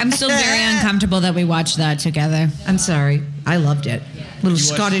 I'm still very uncomfortable that we watched that together. I'm sorry. I loved it. Little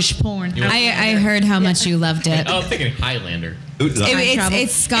Scottish porn. I heard how much you loved it. Oh, I'm thinking Highlander.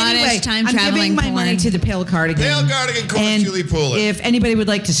 It's Scottish time I'm traveling giving my porn. money to the Pale Cardigan. Pale Cardigan Course, And Julie Poulin. if anybody would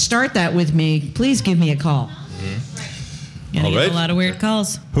like to start that with me, please give me a call. Gonna All get right. a lot of weird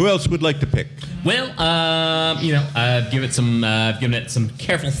calls. Who else would like to pick? Well, I've given it some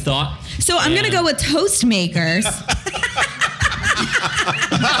careful thought. So I'm gonna go with Toastmakers.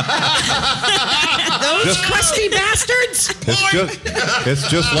 Those crusty bastards. It's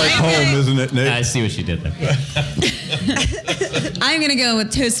just like home, isn't it, Nick? I see what she did there. I'm gonna go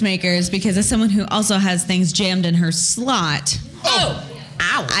with Toastmakers because as someone who also has things jammed in her slot,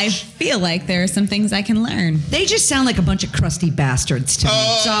 I feel like there are some things I can learn. They just sound like a bunch of crusty bastards to me.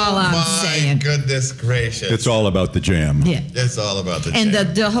 That's all I'm saying. Goodness gracious. It's all about the jam. Yeah. It's all about the And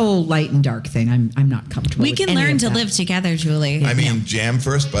jam. the whole light and dark thing, I'm not comfortable We with can any learn of to that. live together, Julie. I mean, jam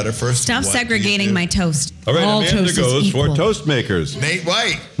first, butter first. Stop What do you segregating do? my toast. All right, All Amanda toast is goes for equal. Toast Makers. Nate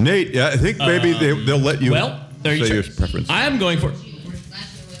White. Nate, yeah, I think maybe they'll let you Well, there you say go. your preference. I am going for.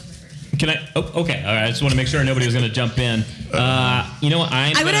 Can I? Oh, okay. All right. I just want to make sure nobody was going to jump in. You know what?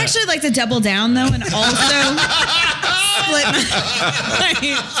 I would actually like to double down though, and also split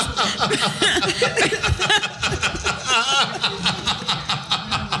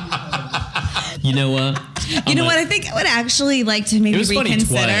You know what? You know what? I think I would actually like to maybe reconsider. Funny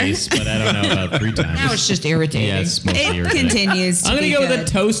twice, but I don't know about 3 times. Now it's just irritating. Yeah, it's mostly It irritating. continues. I'm gonna go with a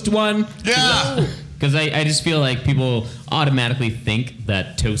toast one. Yeah. Because I just feel like people automatically think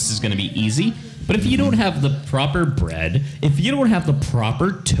that toast is going to be easy. But if you don't have the proper bread, if you don't have the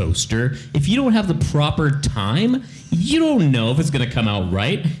proper toaster, if you don't have the proper time, you don't know if it's going to come out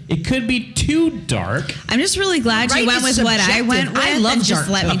right. It could be too dark. I'm just really glad you went with what I went with. I love and just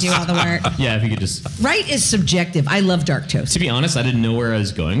dark let me do all the work. Yeah, if you could just... Right is subjective. I love dark toast. To be honest, I didn't know where I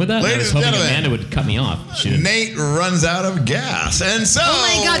was going with that. I was hoping Amanda would cut me off. Nate runs out of gas. And so... Oh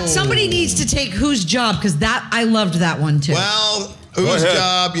my God, somebody needs to take whose job, because I loved that one too. Well, whose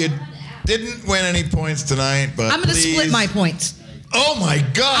job? You didn't win any points tonight, but I'm going to split my points. Oh my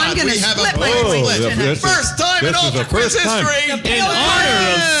God! I'm gonna split my points. First time in Ultra Quiz history. In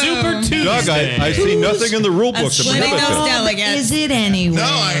honor of Super Tuesday. Doug, I see nothing in the rule book to prohibit that. Is it anyway? No,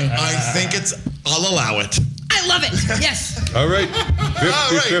 I think it's. I'll allow it. I love it. Yes. All right,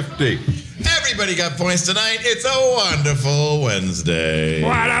 50-50. Everybody got points tonight. It's a wonderful Wednesday.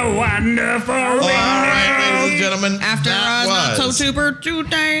 What a wonderful All right, ladies and gentlemen. After that Not So was Super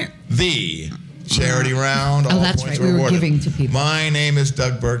Tuesday. the charity round. All that's points right. We were awarded. giving to people. My name is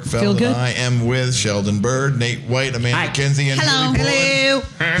Doug Bergfeld, Feel good? and I am with Sheldon Bird, Nate White, Amanda McKenzie, and Hello. Julie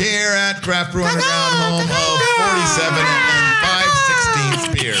Bullen here at Craft Brew Underground, home of 47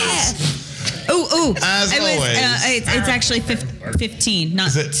 and 5/16 beers. Ooh. As always. It's actually 15,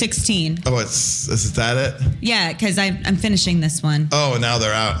 not 16. Oh, is that it? Yeah, because I'm finishing this one. Oh, now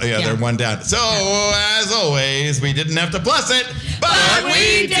they're out. Yeah, they're one down. So, as always, we didn't have to plus it, but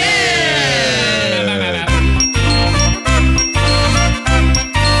we did!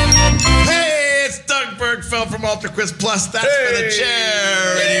 Hey, it's Doug Bergfeld from Ultra Quiz Plus. That's for the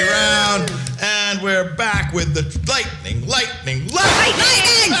charity round. And we're back with the lightning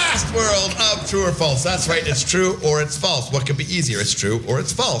fast world of true or false. That's right, it's true or it's false. What could be easier? It's true or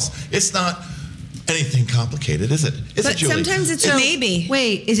it's false. It's not anything complicated, is it? Is But it, Julie? sometimes it's a maybe.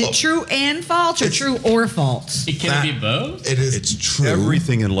 Wait, is it true and false or true or false? Can it be both? It is. It's true.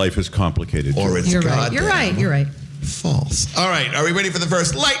 Everything in life is complicated. Or it's You're right. goddamn You're right. false. All right, are we ready for the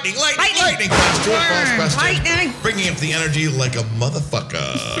first lightning question? True or false question? Lightning. Bringing up the energy like a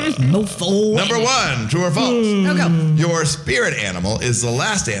motherfucker. Mofo. Number 1, true or false? No go. Your spirit animal is the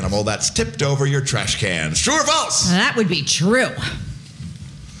last animal that's tipped over your trash cans. True or false? That would be true.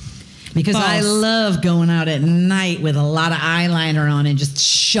 Because I False. love going out at night with a lot of eyeliner on and just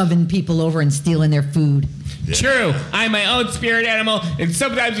shoving people over and stealing their food. Yeah. True. I'm my own spirit animal, and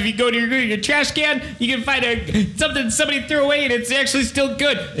sometimes if you go to your trash can, you can find something somebody threw away, and it's actually still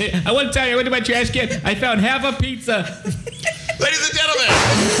good. I want to tell you, I went to my trash can, I found half a pizza. Ladies and gentlemen,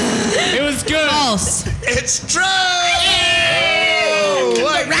 It was good. False. it's true!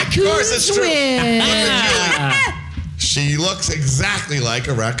 Oh, Raccoons of course it's true. win. She looks exactly like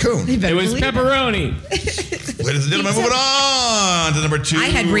a raccoon. It was pepperoni. Ladies and gentlemen, moving on to number 2. I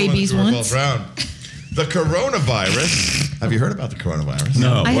had rabies True or once. false round. The coronavirus. Have you heard about the coronavirus?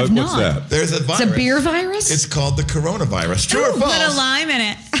 No, I have what's not. that? There's a It's virus. a beer virus? It's called the coronavirus. True or Put a false? lime in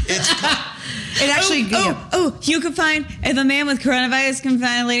it. It's it actually. You could find, if a man with coronavirus can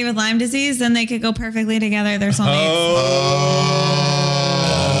find a lady with Lyme disease, then they could go perfectly together. They're soulmates.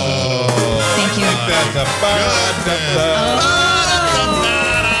 Thank you.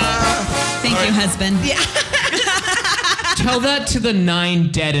 Thank you, husband. Yeah. Tell that to the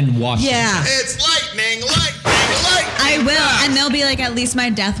 9 dead in Washington. Yeah. It's lightning. I will, and they'll be like, at least my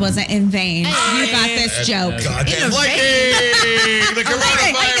death wasn't in vain. You got this joke. Goddamn lightning. The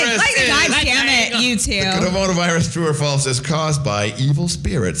coronavirus. God damn it, you two. The coronavirus, true or false, is caused by evil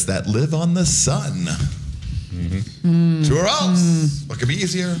spirits that live on the sun. True or false? What could be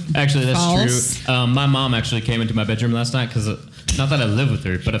easier? Actually, that's False. true. My mom actually came into my bedroom last night because, not that I live with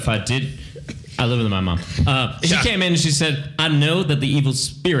her, but if I did, I live with my mom. She came in and she said, I know that the evil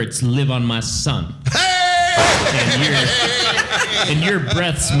spirits live on my son. And your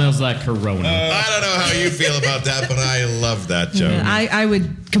breath smells like Corona. I don't know how you feel about that, but I love that joke. I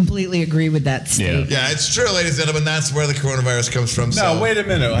would completely agree with that statement. Yeah, it's true, ladies and gentlemen. That's where the coronavirus comes from. No, wait a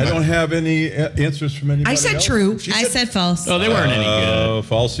minute. I don't have any answers from anybody I said else? true. I said false. Oh, they weren't any good. Oh,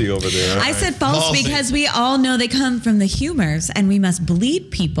 falsy over there. I said false Falsy. because we all know they come from the humors, and we must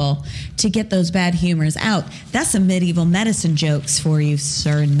bleed people to get those bad humors out. That's some medieval medicine jokes for you,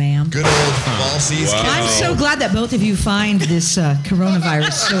 sir and ma'am. Good old falsies. Wow. I'm so glad that both of you find this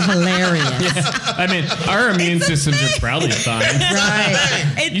coronavirus so hilarious. I mean, our immune systems are probably fine. Right.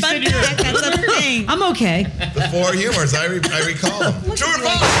 It's You fun said you're- fact, that's a thing. I'm okay. The 4 humors. I recall them. True or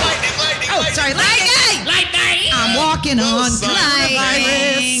false? Lightning. Oh, sorry. Lightning! Lightning! I'm walking on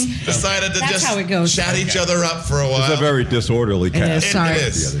coronavirus. Decided to That's how it goes. chat each other up for a while. It's a very disorderly cast. Sorry. It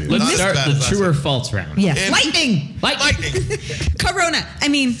is. Let's start the true or false round. Yes. Lightning. Corona. I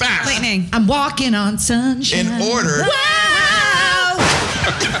mean, Fast. lightning. I'm walking on sunshine. In order. Wow.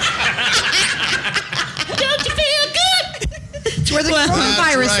 Don't you feel good? It's where the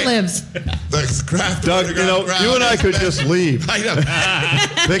coronavirus right. lives. The craft Doug, you know, you and I could just leave. I know.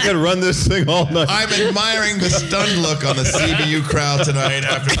 They could run this thing all night. I'm admiring the stunned look on the CBU crowd tonight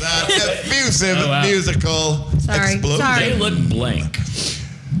after that effusive musical explosion. They look blank.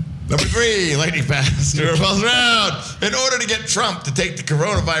 Number 3, lightning fast, true or false round. In order to get Trump to take the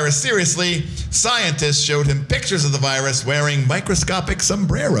coronavirus seriously, scientists showed him pictures of the virus wearing microscopic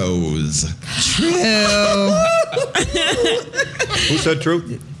sombreros. True. Who said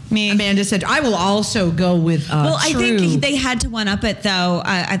true? Me. Amanda said, I will also go with Well, I true. think they had to one-up it, though.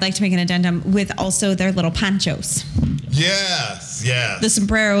 I'd like to make an addendum with also their little ponchos. Yes. The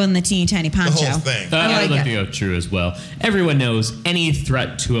sombrero and the teeny tiny The poncho. whole thing. I'd like to go true as well. Everyone knows any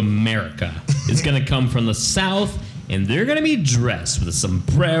threat to America is going to come from the South, and they're going to be dressed with a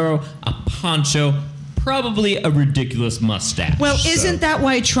sombrero, a poncho, probably a ridiculous mustache. Well, isn't that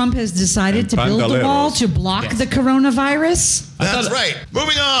why Trump has decided to build the wall to block the coronavirus? That's right.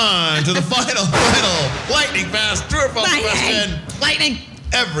 Moving on to the final lightning fast, true or false question. Lightning.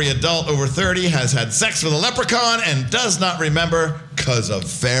 Every adult over 30 has had sex with a leprechaun and does not remember because of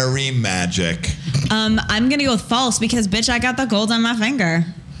fairy magic. I'm going to go with false because, bitch, I got the gold on my finger.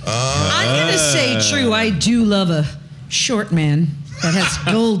 I'm going to say true. I do love a short man that has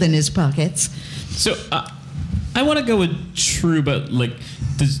gold in his pockets. So I want to go with true, but like,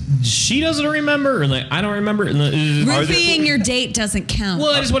 she doesn't remember, or like I don't remember. Roofing your date doesn't count.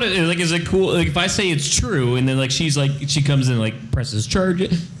 Well, I just want to like, is it cool? Like, if I say it's true, and then like she comes in and like presses charge.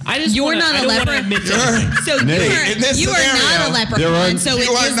 You're not a leprechaun. So you are not a leprechaun. So it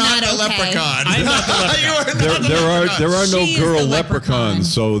is not a okay. leprechaun. I'm not the leprechaun. There are no She is girl the leprechaun.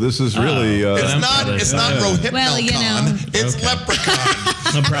 leprechauns, so this is really. It's not Rohypnol. Well, you know. It's leprechaun.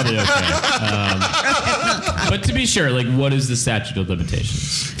 I'm probably okay. But to be sure, like, what is the statute of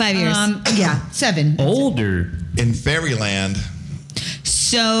limitations? 5 years. 7. Older. In fairyland.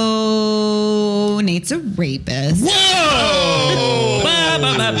 So Nate's a rapist. Whoa!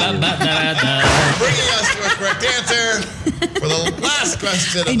 Bringing us to a correct answer for the last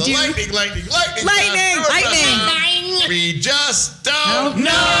question of the lightning. We just don't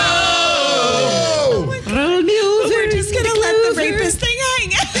know. We're just gonna let the rapist thing hang.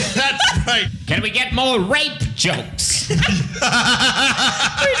 That's right. Can we get more rape jokes? We're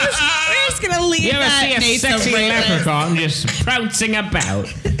just gonna leave You ever that. see a Nate's sexy rapist. leprechaun just prancing about?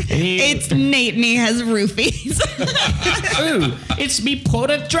 It's Nate and he has roofies. Ooh, it's me pot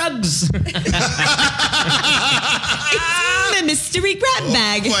of drugs. It's the mystery grab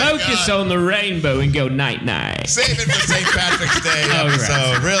bag. Focus on the rainbow and go night-night. Save it for St. Patrick's Day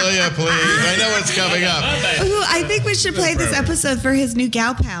episode. Really, please. I know it's coming up. Ooh, I think we should play this episode for his new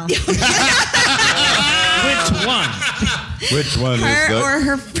gal pal. Which one? Which one is Her that? or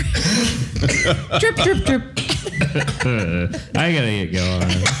her. Drip, drip, drip. I gotta get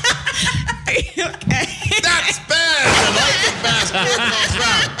going. Okay. That's bad. The lightning fast false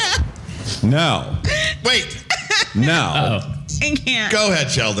round. Now. Wait. Now. I can't. Go ahead,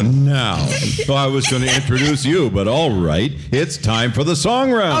 Sheldon. Now. Well, I was going to introduce you, but all right. It's time for the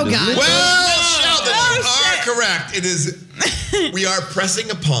song round. Oh, God. Well, Sheldon, you are correct. It is. We are pressing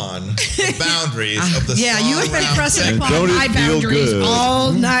upon the boundaries of the Yeah, song you have been round pressing segment. upon don't it my feel boundaries good?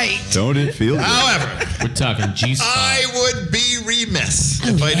 all night. Don't it feel good? However, We're talking G-spot. I would be remiss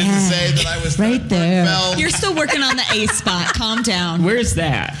if I didn't say that I was Right there. You're still working on the A spot. Calm down. Where's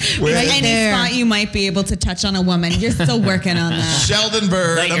that? Right Any there. spot you might be able to touch on a woman, you're still working on that. Sheldon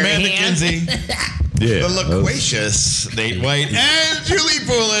Bird, Like your Amanda hand? Kinsey, Yeah. the loquacious Nate White, and Julie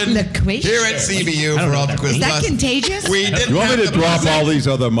Poulin Loquacious. here at CBU for Alta Quiz Is that Plus. contagious? We didn't You want have me to the drop buzzer. all these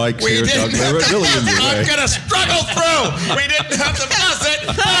other mics We here, Doug? didn't They're have the really in buzzer. your I'm way. gonna struggle through. We didn't have to buzz it.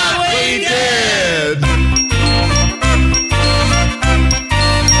 We did.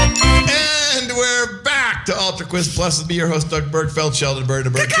 And we're back to Ultra Quiz Plus with me, your host, Doug Bergfeld, Sheldon Bird,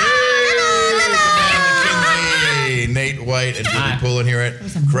 and Amanda Kinsey, Nate White, and Julie Poulin here at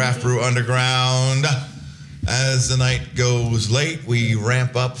Craft Brew Underground. As the night goes late, we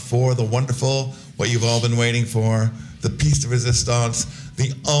ramp up for the wonderful, what you've all been waiting for, the piece de resistance,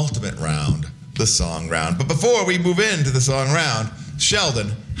 the ultimate round, the song round. But before we move into the song round,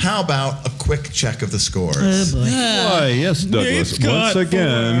 Sheldon, how about a quick check of the scores? Why, yes, Douglas. Once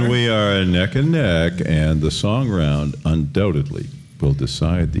again, we are neck and neck, and the song round undoubtedly will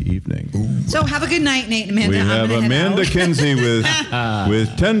decide the evening. So have a good night, Nate and Amanda. We have Amanda Kinsey with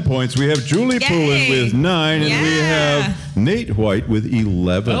 10 points. We have Julie Poulin with 9, and we have Nate White with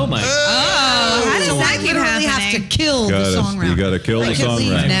 11. Oh my! How does that keep happening? Have to kill the song round. You got to kill the song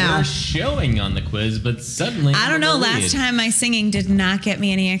round. Now we're showing on the quiz, but suddenly I don't know. Last time my singing did not get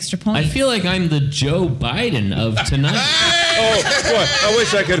me any extra points. I feel like I'm the Joe Biden of tonight. I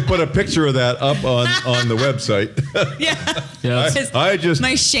wish I could put a picture of that up on the website. I just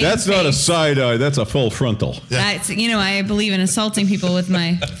my shame that's face. Not a side eye. That's a full frontal. That's, I believe in assaulting people with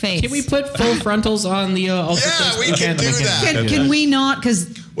my face. Can we put full frontals on the? Yeah, we can do that. Can we not? Because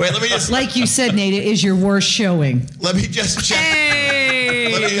wait, let me just like you said, Nate, it is your worst showing. Let me just check.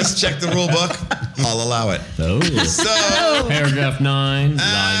 Let me just check the rule book. I'll allow it. So, paragraph 9, line 4.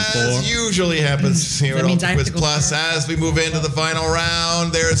 As usually happens here at Ultimate Quiz Plus, as we move into the final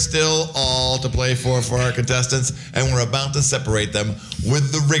round, there's still all to play for our contestants, and we're about to separate them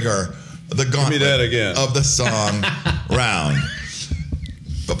with the rigor, the gauntlet of the song round.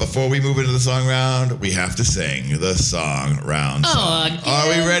 But before we move into the song round, we have to sing the song round song. Are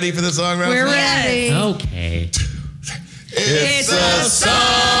we ready for the song round? We're ready. Okay. It's a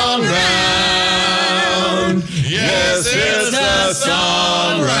song round. Yes, it's a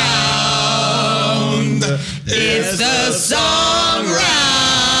song round. It's the song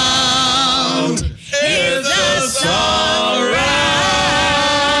round. It's the song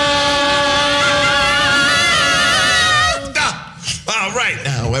round. All right,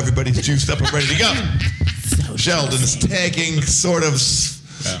 now everybody's juiced up and ready to go. Sheldon's taking sort of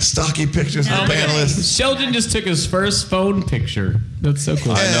stocky pictures of the panelists. Sheldon just took his first phone picture. That's so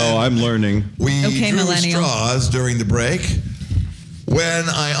cool. I know, I'm learning. We drew straws during the break when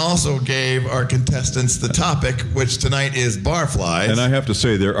I also gave our contestants the topic, which tonight is barflies. And I have to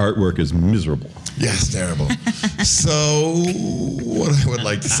say, their artwork is miserable. Yes, terrible. So what I would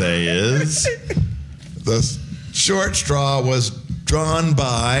like to say is the short straw was drawn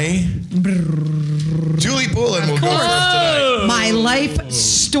by Julie Poulin. Will go first tonight. My life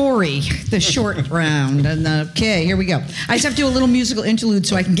story, the short round. And okay, here we go. I just have to do a little musical interlude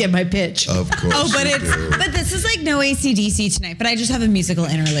so I can get my pitch. Of course. Oh, but this is like no AC/DC tonight. But I just have a musical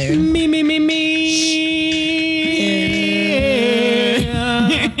interlude.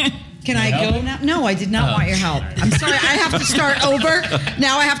 Can I go now? No, I did not want your help. I'm sorry. I have to start over.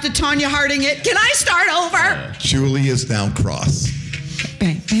 Now I have to Tanya Harding it. Can I start over? Julie is now cross. Do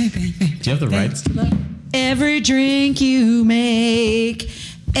you have the rights to that? Every drink you make,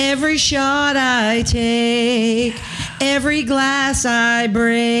 every shot I take, every glass I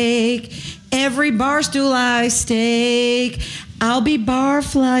break, every bar stool I stake, I'll be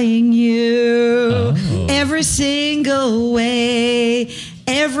barflying you every single way.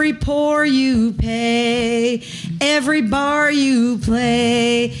 Every pour you pay, every bar you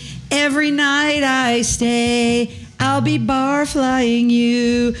play, every night I stay, I'll be barflying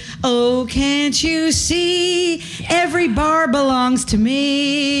you. Oh, can't you see? Every bar belongs to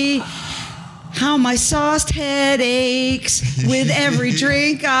me. How my sauced head aches with every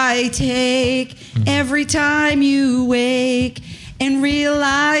drink I take. Every time you wake and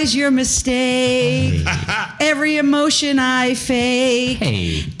realize your mistake. Every emotion I fake.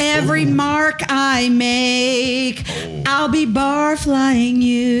 Every mark I make. I'll be barflying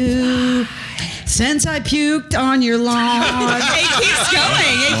you. Since I puked on your lawn. It keeps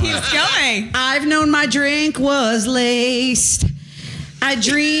going. It keeps going. I've known my drink was laced. I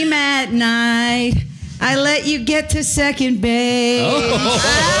dream at night. I let you get to second base.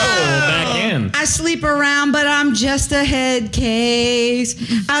 Back in. I sleep around, but I'm just a head case.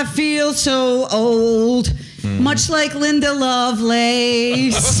 I feel so old. Much like Linda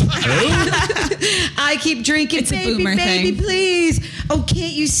Lovelace. I keep drinking, It's a baby, boomer baby, thing. please. Oh,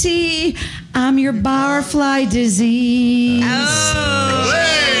 can't you see? I'm your barfly disease.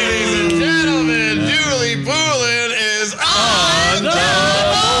 Ladies and gentlemen, Julie Poulin is on the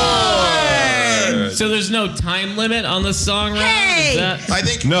board. So there's no time limit on the song round? Hey! Is that- I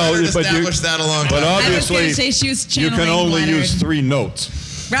think No, Leonard but you- established that a long But time. I was obviously, going to say she was you channeling can only Leonard. use 3 notes.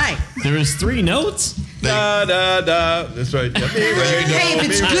 Right. There is 3 notes? Da, da, da. That's right. Hey, if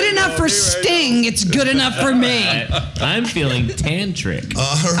it's good enough for Sting, it's good enough for me. I'm feeling tantric. All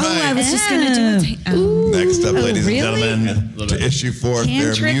Oh, I right. was just going to do it. Next up, ladies really? and gentlemen, Yeah, to issue forth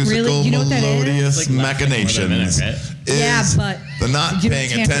their Tantric, musical really? You know what that is? melodious It's like machinations last minute, Yeah, is but the not you know paying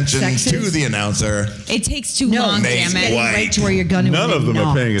tantric attention sex to is? the announcer. It takes too No, long, Nate damn it. White. right to where you're going to None of them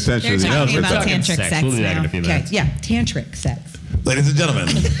are paying attention They're to the talking announcement. about tantric sex We'll do that in now. a few Okay, minutes. yeah, tantric sex. Ladies and gentlemen,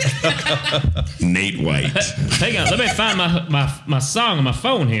 Nate White. Hang on, let me find my song on my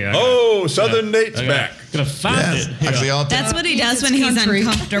phone here. Oh, Southern Nate's back. Gonna find it. Actually, That's what he does when he's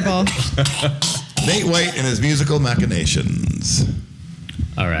uncomfortable. Nate White and his musical machinations.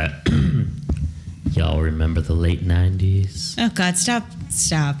 All right. Y'all remember the late 90s? Oh, God, stop.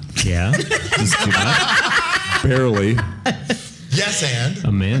 Yeah? Just too much? Barely. Yes, and?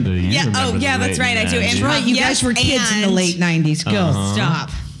 Amanda, you remember the that's late right. I do. 90s. And Right, you guys were kids in the late 90s. Go. Stop.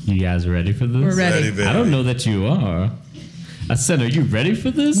 You guys ready for this? We're ready. I don't know that you are. I said, are you ready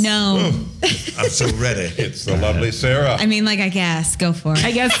for this? No. I'm so ready. It's the lovely Sarah. I mean, I guess. Go for it.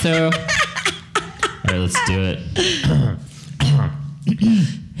 I guess so. All right, let's do it.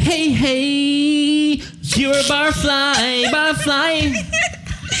 Hey, you're a barfly.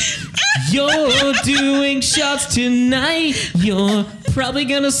 You're doing shots tonight. You're probably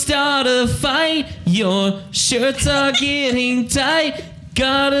gonna start a fight. Your shirts are getting tight.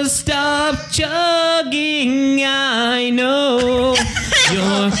 Gotta stop chugging, I know.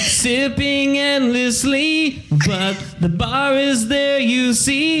 You're sipping endlessly, but the bar is there, you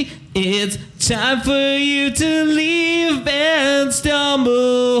see. It's time for you to leave and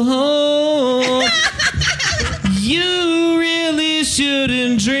stumble home. You really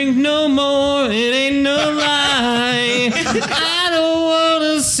shouldn't drink no more, it ain't no lie. I don't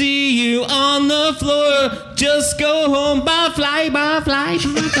wanna see you on the floor. Just go home, fly.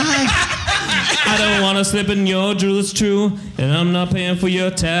 I don't wanna slip in your drool, it's true. And I'm not paying for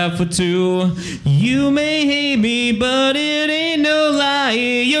your tab for two. You may hate me, but it ain't no lie.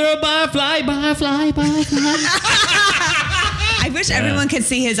 You're a fly. I wish everyone could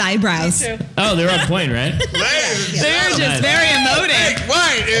see his eyebrows. Oh, they're on point, right? They're just very emotive. Nate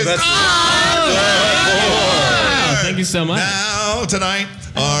White is Wow, thank you so much. Now, tonight,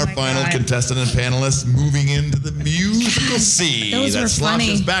 our final contestant and panelist moving into the musical sea Those that were funny.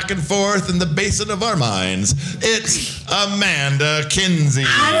 sloshes back and forth in the basin of our minds. It's Amanda Kinsey.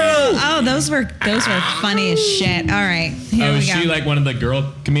 Oh, those were funny as shit. All right, here Oh, we is go. she like one of the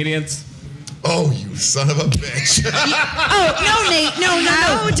girl comedians? Oh, you son of a bitch. Oh, no, Nate. No.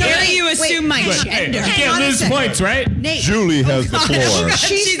 How dare Nate, you assume my Hey, gender? you Hang can't on a lose second. points, right? Nate. Julie has the floor.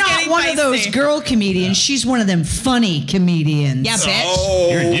 She's not getting one of those feisty. girl comedians. She's one of them funny comedians. Yeah, bitch. Oh,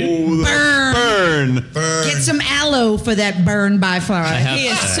 You're a dude. Burn. Get some aloe for that burn by fly. He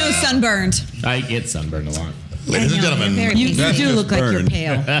is so sunburned. I get sunburned a lot. ladies and I know, gentlemen, you're very You That's do just look like you're burned.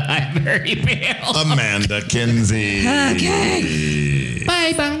 pale. I'm very pale. Amanda Kinsey. Okay.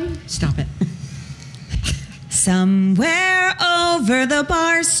 Bye. Stop it. Somewhere over the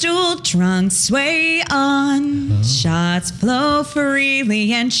bar stool, drunk sway on. Shots flow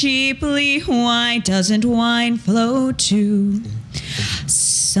freely and cheaply. Why doesn't wine flow too?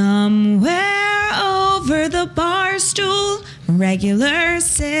 Somewhere over the bar stool, regulars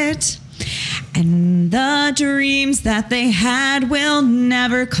sit. And the dreams that they had will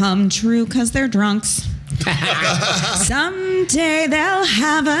never come true because they're drunks. Someday they'll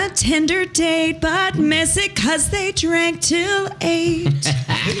have a Tinder date, but miss it cause they drank till 8.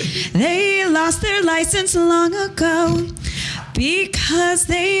 They lost their license long ago because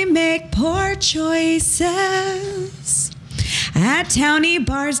they make poor choices. At towny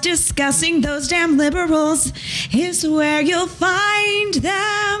bars discussing those damn liberals is where you'll find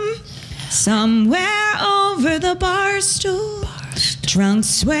them. Somewhere over the bar stool, drunk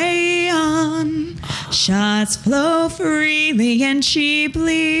sway on. Shots flow freely and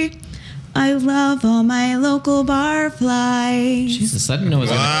cheaply. I love all my local barflies. Jesus, I didn't know it was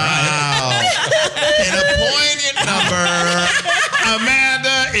going to cry. Wow. In a poignant number,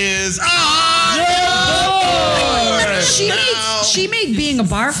 Amanda is on board. She made being a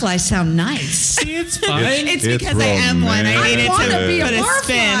barfly sound nice. See, it's fine. It's It's because I am one. I romantic. needed I want to be a put a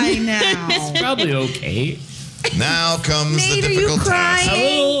spin. barfly now. It's probably okay. Now comes Nate, the are you difficult task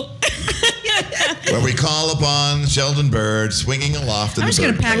crying? where we call upon Sheldon Bird swinging aloft in I'm the just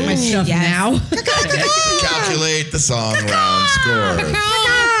going to bird pack my cage stuff yes. now. to calculate the song round scores.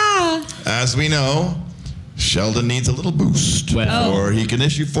 As we know, Sheldon needs a little boost Well- before he can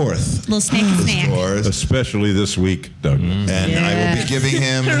issue forth Little snack the snack. scores. Especially this week, Doug. And I will be Yes. giving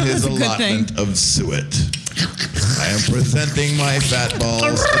him his That's a good thing. allotment of suet. I am presenting my fat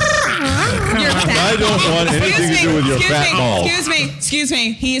balls. I don't want anything to do with your fat balls. Excuse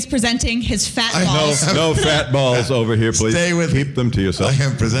me. He is presenting his fat I know. balls. No fat balls over here, please. Stay with Keep them to yourself. I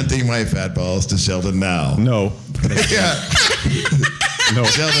am presenting my fat balls to Sheldon now. No. Yeah. No.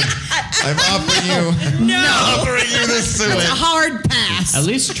 Sheldon, I'm offering you the suet. It's a hard pass. At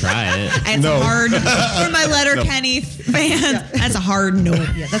least try it. It's hard. For my Letterkenny fans, that's a hard no.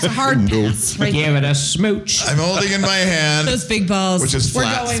 Yeah, that's a hard pass. Right Give it a smooch. I'm holding in my hand, Those big balls. which is We're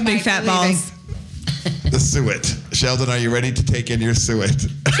flat, going, big Mike, fat we're leaving. balls. the suet. Sheldon, are you ready to take in your suet?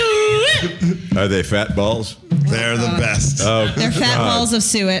 Are they fat balls? They're the best. They're fat balls of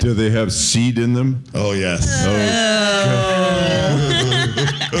suet. Do they have seed in them? Oh, yes.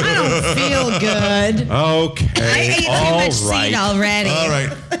 I don't feel good. Okay. I ate too much seed already. All right.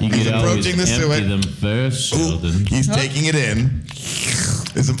 You He's could always approaching the empty suet. them first, Sheldon. He's taking it in.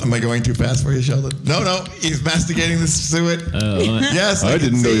 Am I going too fast for you, Sheldon? No. He's masticating the suet. Yes, I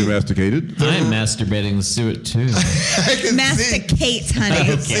didn't know see. you masticated. I'm masturbating the suet too. I can Masticate, honey. I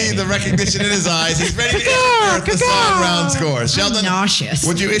can see the recognition in his eyes. He's ready to insert the song round scores. Sheldon, nauseous.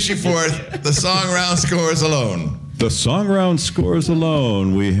 would you issue forth the song round scores alone? The song round scores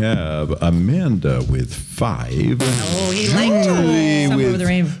alone, we have Amanda with 5. Oh, he liked Julie Somewhere with with the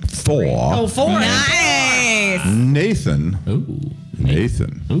rain. 4. Oh, 4. Nice. Nathan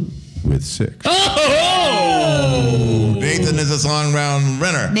Ooh. with 6. Nathan is a song round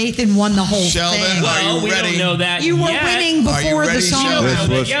winner. Nathan won the whole Sheldon, thing. are you we ready? don't know that You were yet. winning Are you before ready, the song.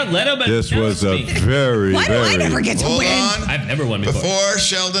 Sheldon? This was a very, Why do I never very... get to Hold win? on. I've never won before. Before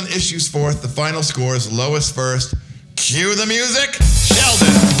Sheldon issues forth the final scores, Lois first. Cue the music.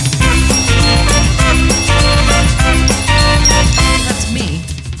 Sheldon. That's me.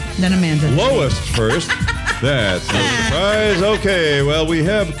 Then Amanda. Lowest first. That's no surprise. Okay, well, we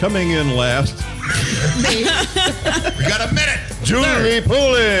have coming in last We got a minute. Julie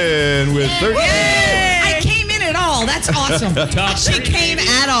Poulin with 13. I came in at all. That's awesome. She came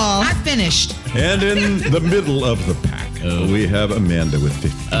at all. I finished. And in the middle of the pack, we have Amanda with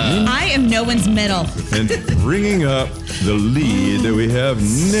 15. I am no one's middle. And bringing up the lead, we have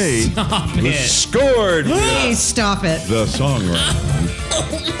Nate, who it. scored Please stop it. the song round.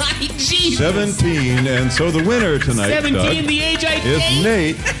 Oh my Jesus. 17, and so the winner tonight, 17, Doug, the age I is date.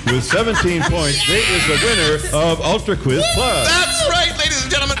 Nate with 17 points. Nate is the winner of Ultra Quiz Plus. That's right, ladies and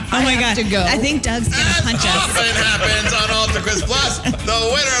gentlemen. Oh my have God. to go. I think Doug's going to As punch us. often happens on Ultra Quiz Plus, the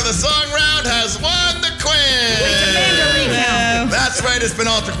winner of the song round has won the quiz. That's right, it's been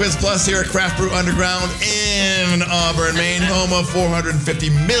Ultra Quiz Plus here at Craft Brew Underground in Auburn, Maine, home of 450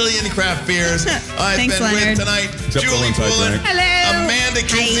 million craft beers. I've Thanks, been Leonard. with tonight Except for Julie one side Poulin, blank. Hello. Amanda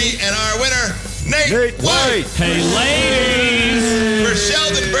Kinsey, and our winner, Nate Nate White. Hey, ladies. For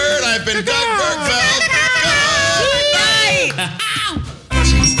Sheldon Bird, I've been Doug